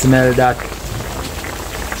can smell that?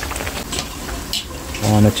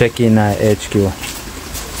 I want to check in our HQ.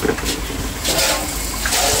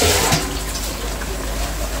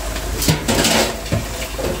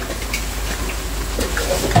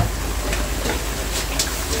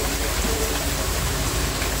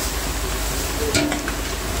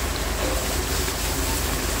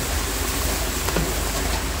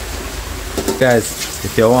 Guys,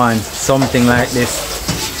 if you want something like this,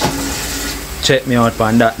 check me out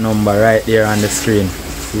on that number right there on the screen.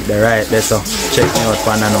 See the right there, so check me out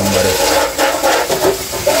on that number there.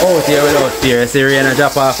 Out here without fear. See rain a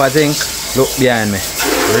drop off a zinc. Look behind me.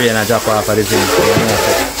 Rain a drop off of the zinc. So you know,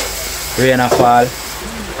 so rain a fall.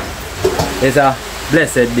 It's a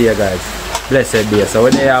blessed day, guys. Blessed day. So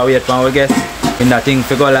we there wait for our guest. In that thing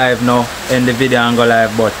to go live now. End the video and go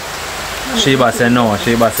live, but Sheba say no.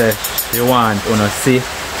 Sheba say she want to see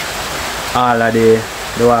all of the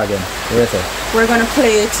wagon. Yes, sir. We're gonna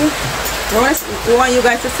play it. We want you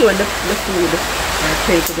guys to see when the food or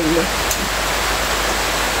plate to bring.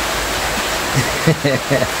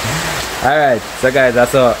 Alright, so guys,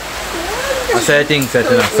 that's all. I say things that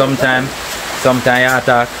you know, sometimes you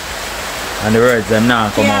attack and the words them now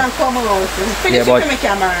come out. Come out. Finish yeah, it for me,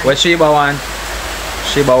 camera. What Sheba want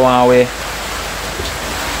way.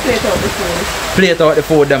 Plate out the food. Plate out the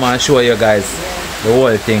food them and show you guys the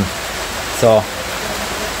whole thing. So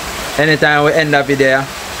anytime we end the video,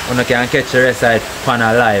 you can catch the rest of it on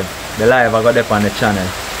a live. The live I got up on the channel.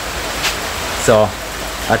 So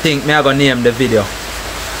I think me I gonna name the video.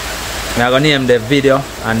 Me I gonna name the video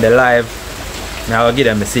and the live. Me I gonna give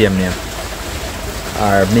them the same name.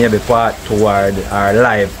 Or maybe part 2 or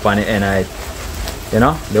live on the end of it. You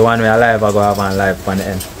know? The one we are live I go have on live on the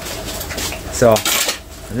end. So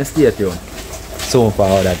let's stay tuned. Soon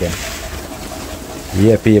forward again.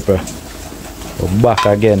 Yeah, people. We're back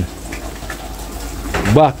again.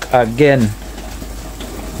 Back again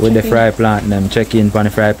with the fry plant them. Check in for the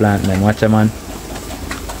fry plant them. Watch them, man.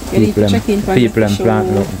 People and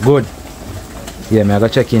plant look good. Yeah, me I go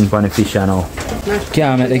check in for the fish now.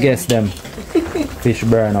 Can't make the guess them. Fish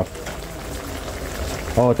burn up.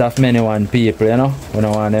 Out of many one people, you know. We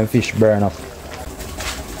don't want them fish burn up.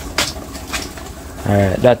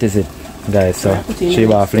 Alright, that is it, guys. So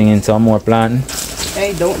Sheba flinging some more planting.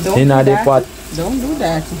 Hey, don't in do the that. pot. Don't do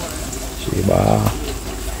that. Sheba.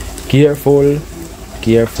 Careful.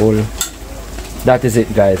 That is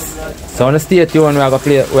it, guys. So on the stay tuned, we are gonna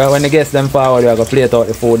play when the guests them forward, we are gonna play it out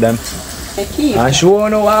the food them. And show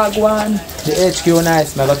no wagwan. The HQ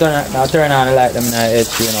nice. I'm gonna turn on the light them in the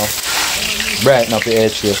HQ now. Brighten up the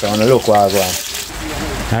HQ, so I'm gonna look wagwan.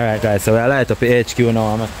 Alright, guys, so we light up the HQ now.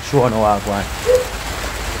 I'm gonna show no wagwan.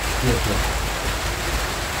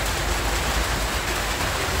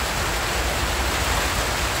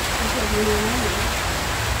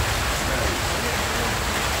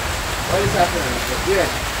 What is happening? Yeah.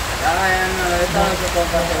 I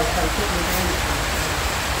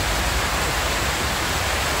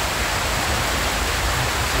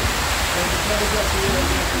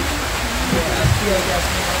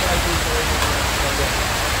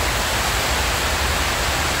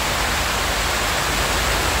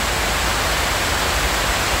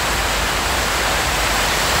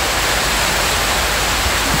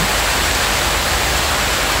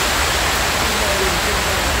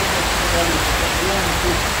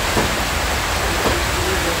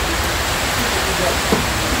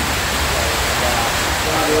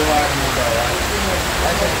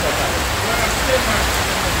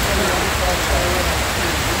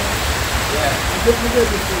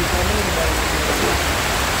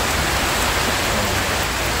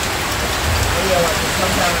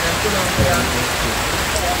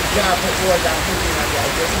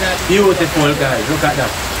Beautiful, guys, look at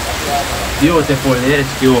that. Beautiful, the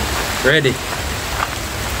HQ ready.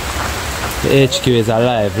 The HQ is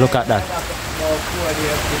alive, look at that.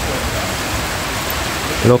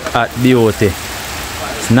 Look at beauty.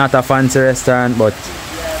 It's not a fancy restaurant, but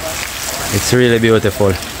it's really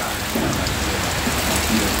beautiful.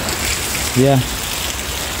 Yeah,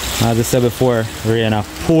 as I said before, rain a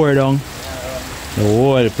pour down the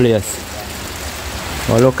whole place.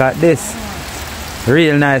 But look at this.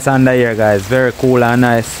 Real nice under here, guys. Very cool and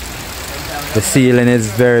nice. The ceiling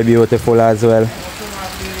is very beautiful as well.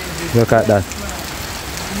 Look at that.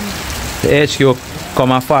 The HQ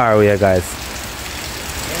come a far away, guys.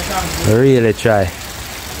 Really try.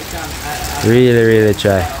 Really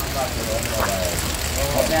try.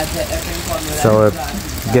 So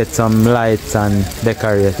get some lights and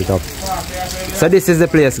decorate it up. So this is the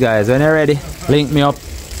place, guys. When you're ready, link me up.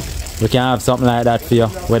 We can have something like that for you.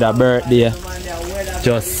 With a birthday,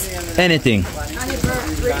 just anything.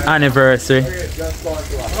 Anniversary.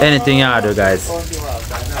 Anything you do, guys.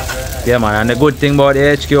 Yeah, man. And the good thing about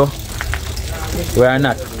the HQ, we are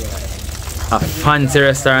not a fancy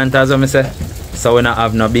restaurant, as I say. So we not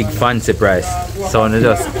have no big fancy price. So you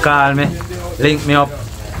just call me, link me up,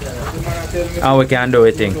 and we can do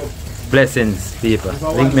a thing. Blessings, people.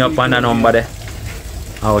 Link me up on the number there,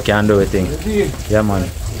 and we can do a thing. Yeah, man.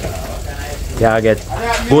 Yeah, I get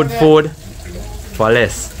good food for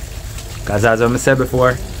less. Cause as I said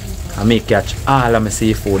before, I may catch all of my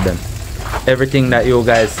seafood them. Everything that you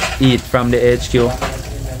guys eat from the HQ,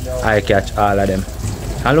 I catch all of them.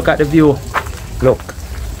 And look at the view. Look,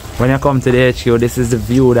 when you come to the HQ, this is the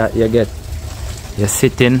view that you get. You're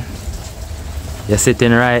sitting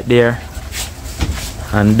right there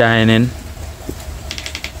and dining,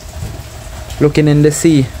 looking in the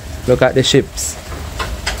sea. Look at the ships,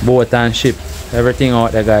 boat and ship, everything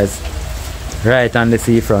out there, guys. Right on the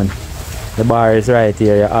seafront. The bar is right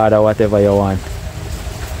here. You order whatever you want.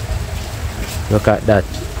 Look at that.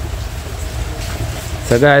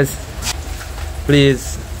 So guys,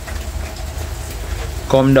 please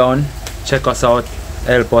come down, check us out,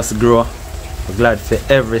 help us grow. We're glad for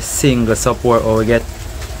every single support we get.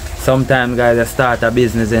 Sometimes, guys, you start a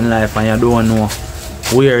business in life and you don't know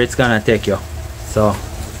where it's gonna take you. So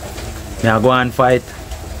I go and fight.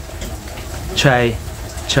 Try.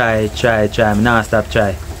 Me not stop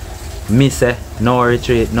try. Me say no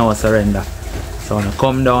retreat, no surrender. So when you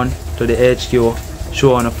come down to the HQ,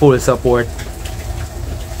 show on full support.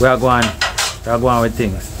 We are going with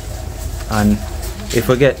things. And if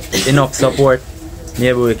we get enough support,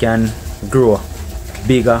 maybe we can grow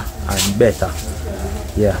bigger and better.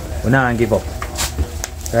 Yeah, we not give up.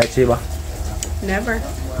 Right, Chiba?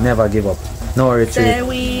 Never give up. No retreat. Say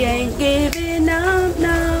we ain't giving up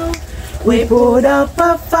now. We put up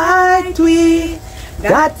a fight, we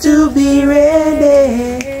got to be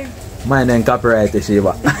ready. Mine and copyright,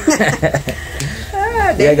 Shiva.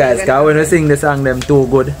 Yeah, guys, cause when we sing the song them too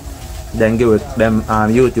good, then give it them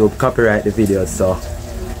YouTube copyright the videos, so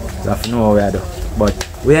you have to know what we do. But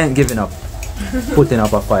we ain't giving up, putting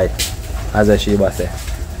up a fight, as a Shiva say.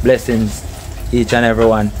 Blessings each and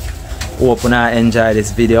everyone. Hope you enjoy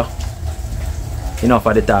this video. Enough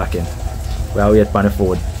of the talking. We'll wait for the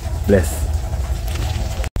food. Bless.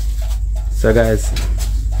 So guys,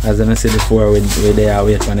 as I said before, we there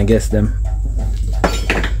wait for the guests them,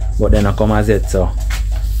 but then I come as it, so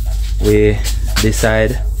we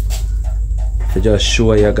decide to just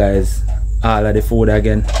show you guys all of the food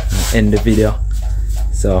again and end the video,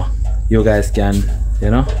 so you guys can,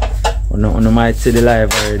 you know, you might see the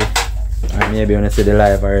live already, or maybe you see the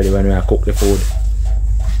live already when we cook the food.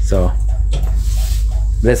 So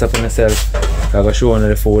bless up on yourself. I'm going to show you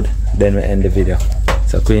the food, then we end the video.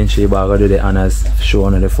 So Queen Sheba going to do the honors, show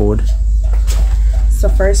you the food. So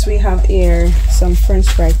first we have here some French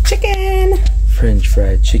fried chicken. French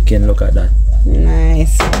fried chicken, look at that.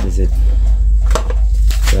 Nice. What is it?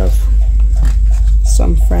 We have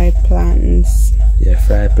some fried plantains. Yeah,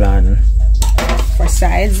 fried plantain. For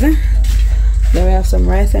sides. Then we have some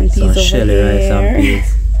rice and peas some over shelly here. rice and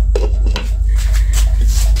peas.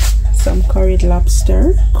 Some curried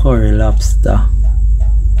lobster. Curry lobster.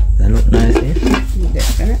 That look nice, eh?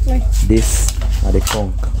 Definitely. This are the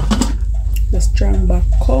conch. The strong back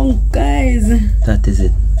conch, guys. That is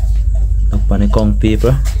it. Look on the conch,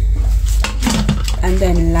 people. And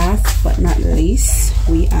then last but not least,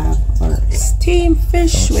 we have our steamed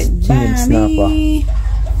fish with steamed bami.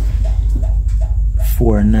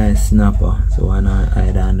 4 nice snapper. So why not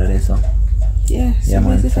add under this up? Yeah, so Yeah,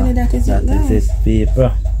 man, basically so that is it, that guys. is it,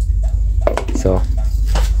 people. So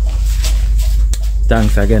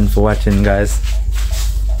thanks again for watching, guys.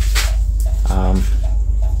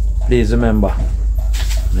 Please remember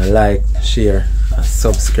to like, share and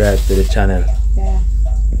subscribe to the channel. Yeah.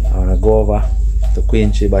 I wanna go over to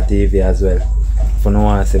Queen Chiba TV as well if you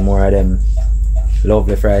want to see more of them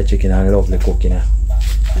lovely fried chicken and lovely cooking.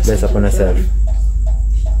 Best up on yourself.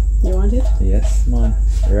 You want it? Yes, man.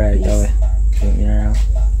 Right away. Take me around.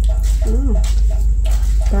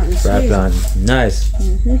 Fried plan. Nice.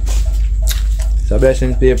 So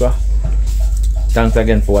blessings, people. Thanks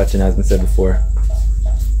again for watching, as I said before.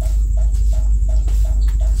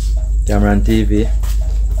 Cameron TV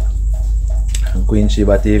and Queen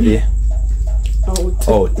Chiba TV. Out.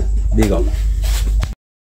 Out. Big up.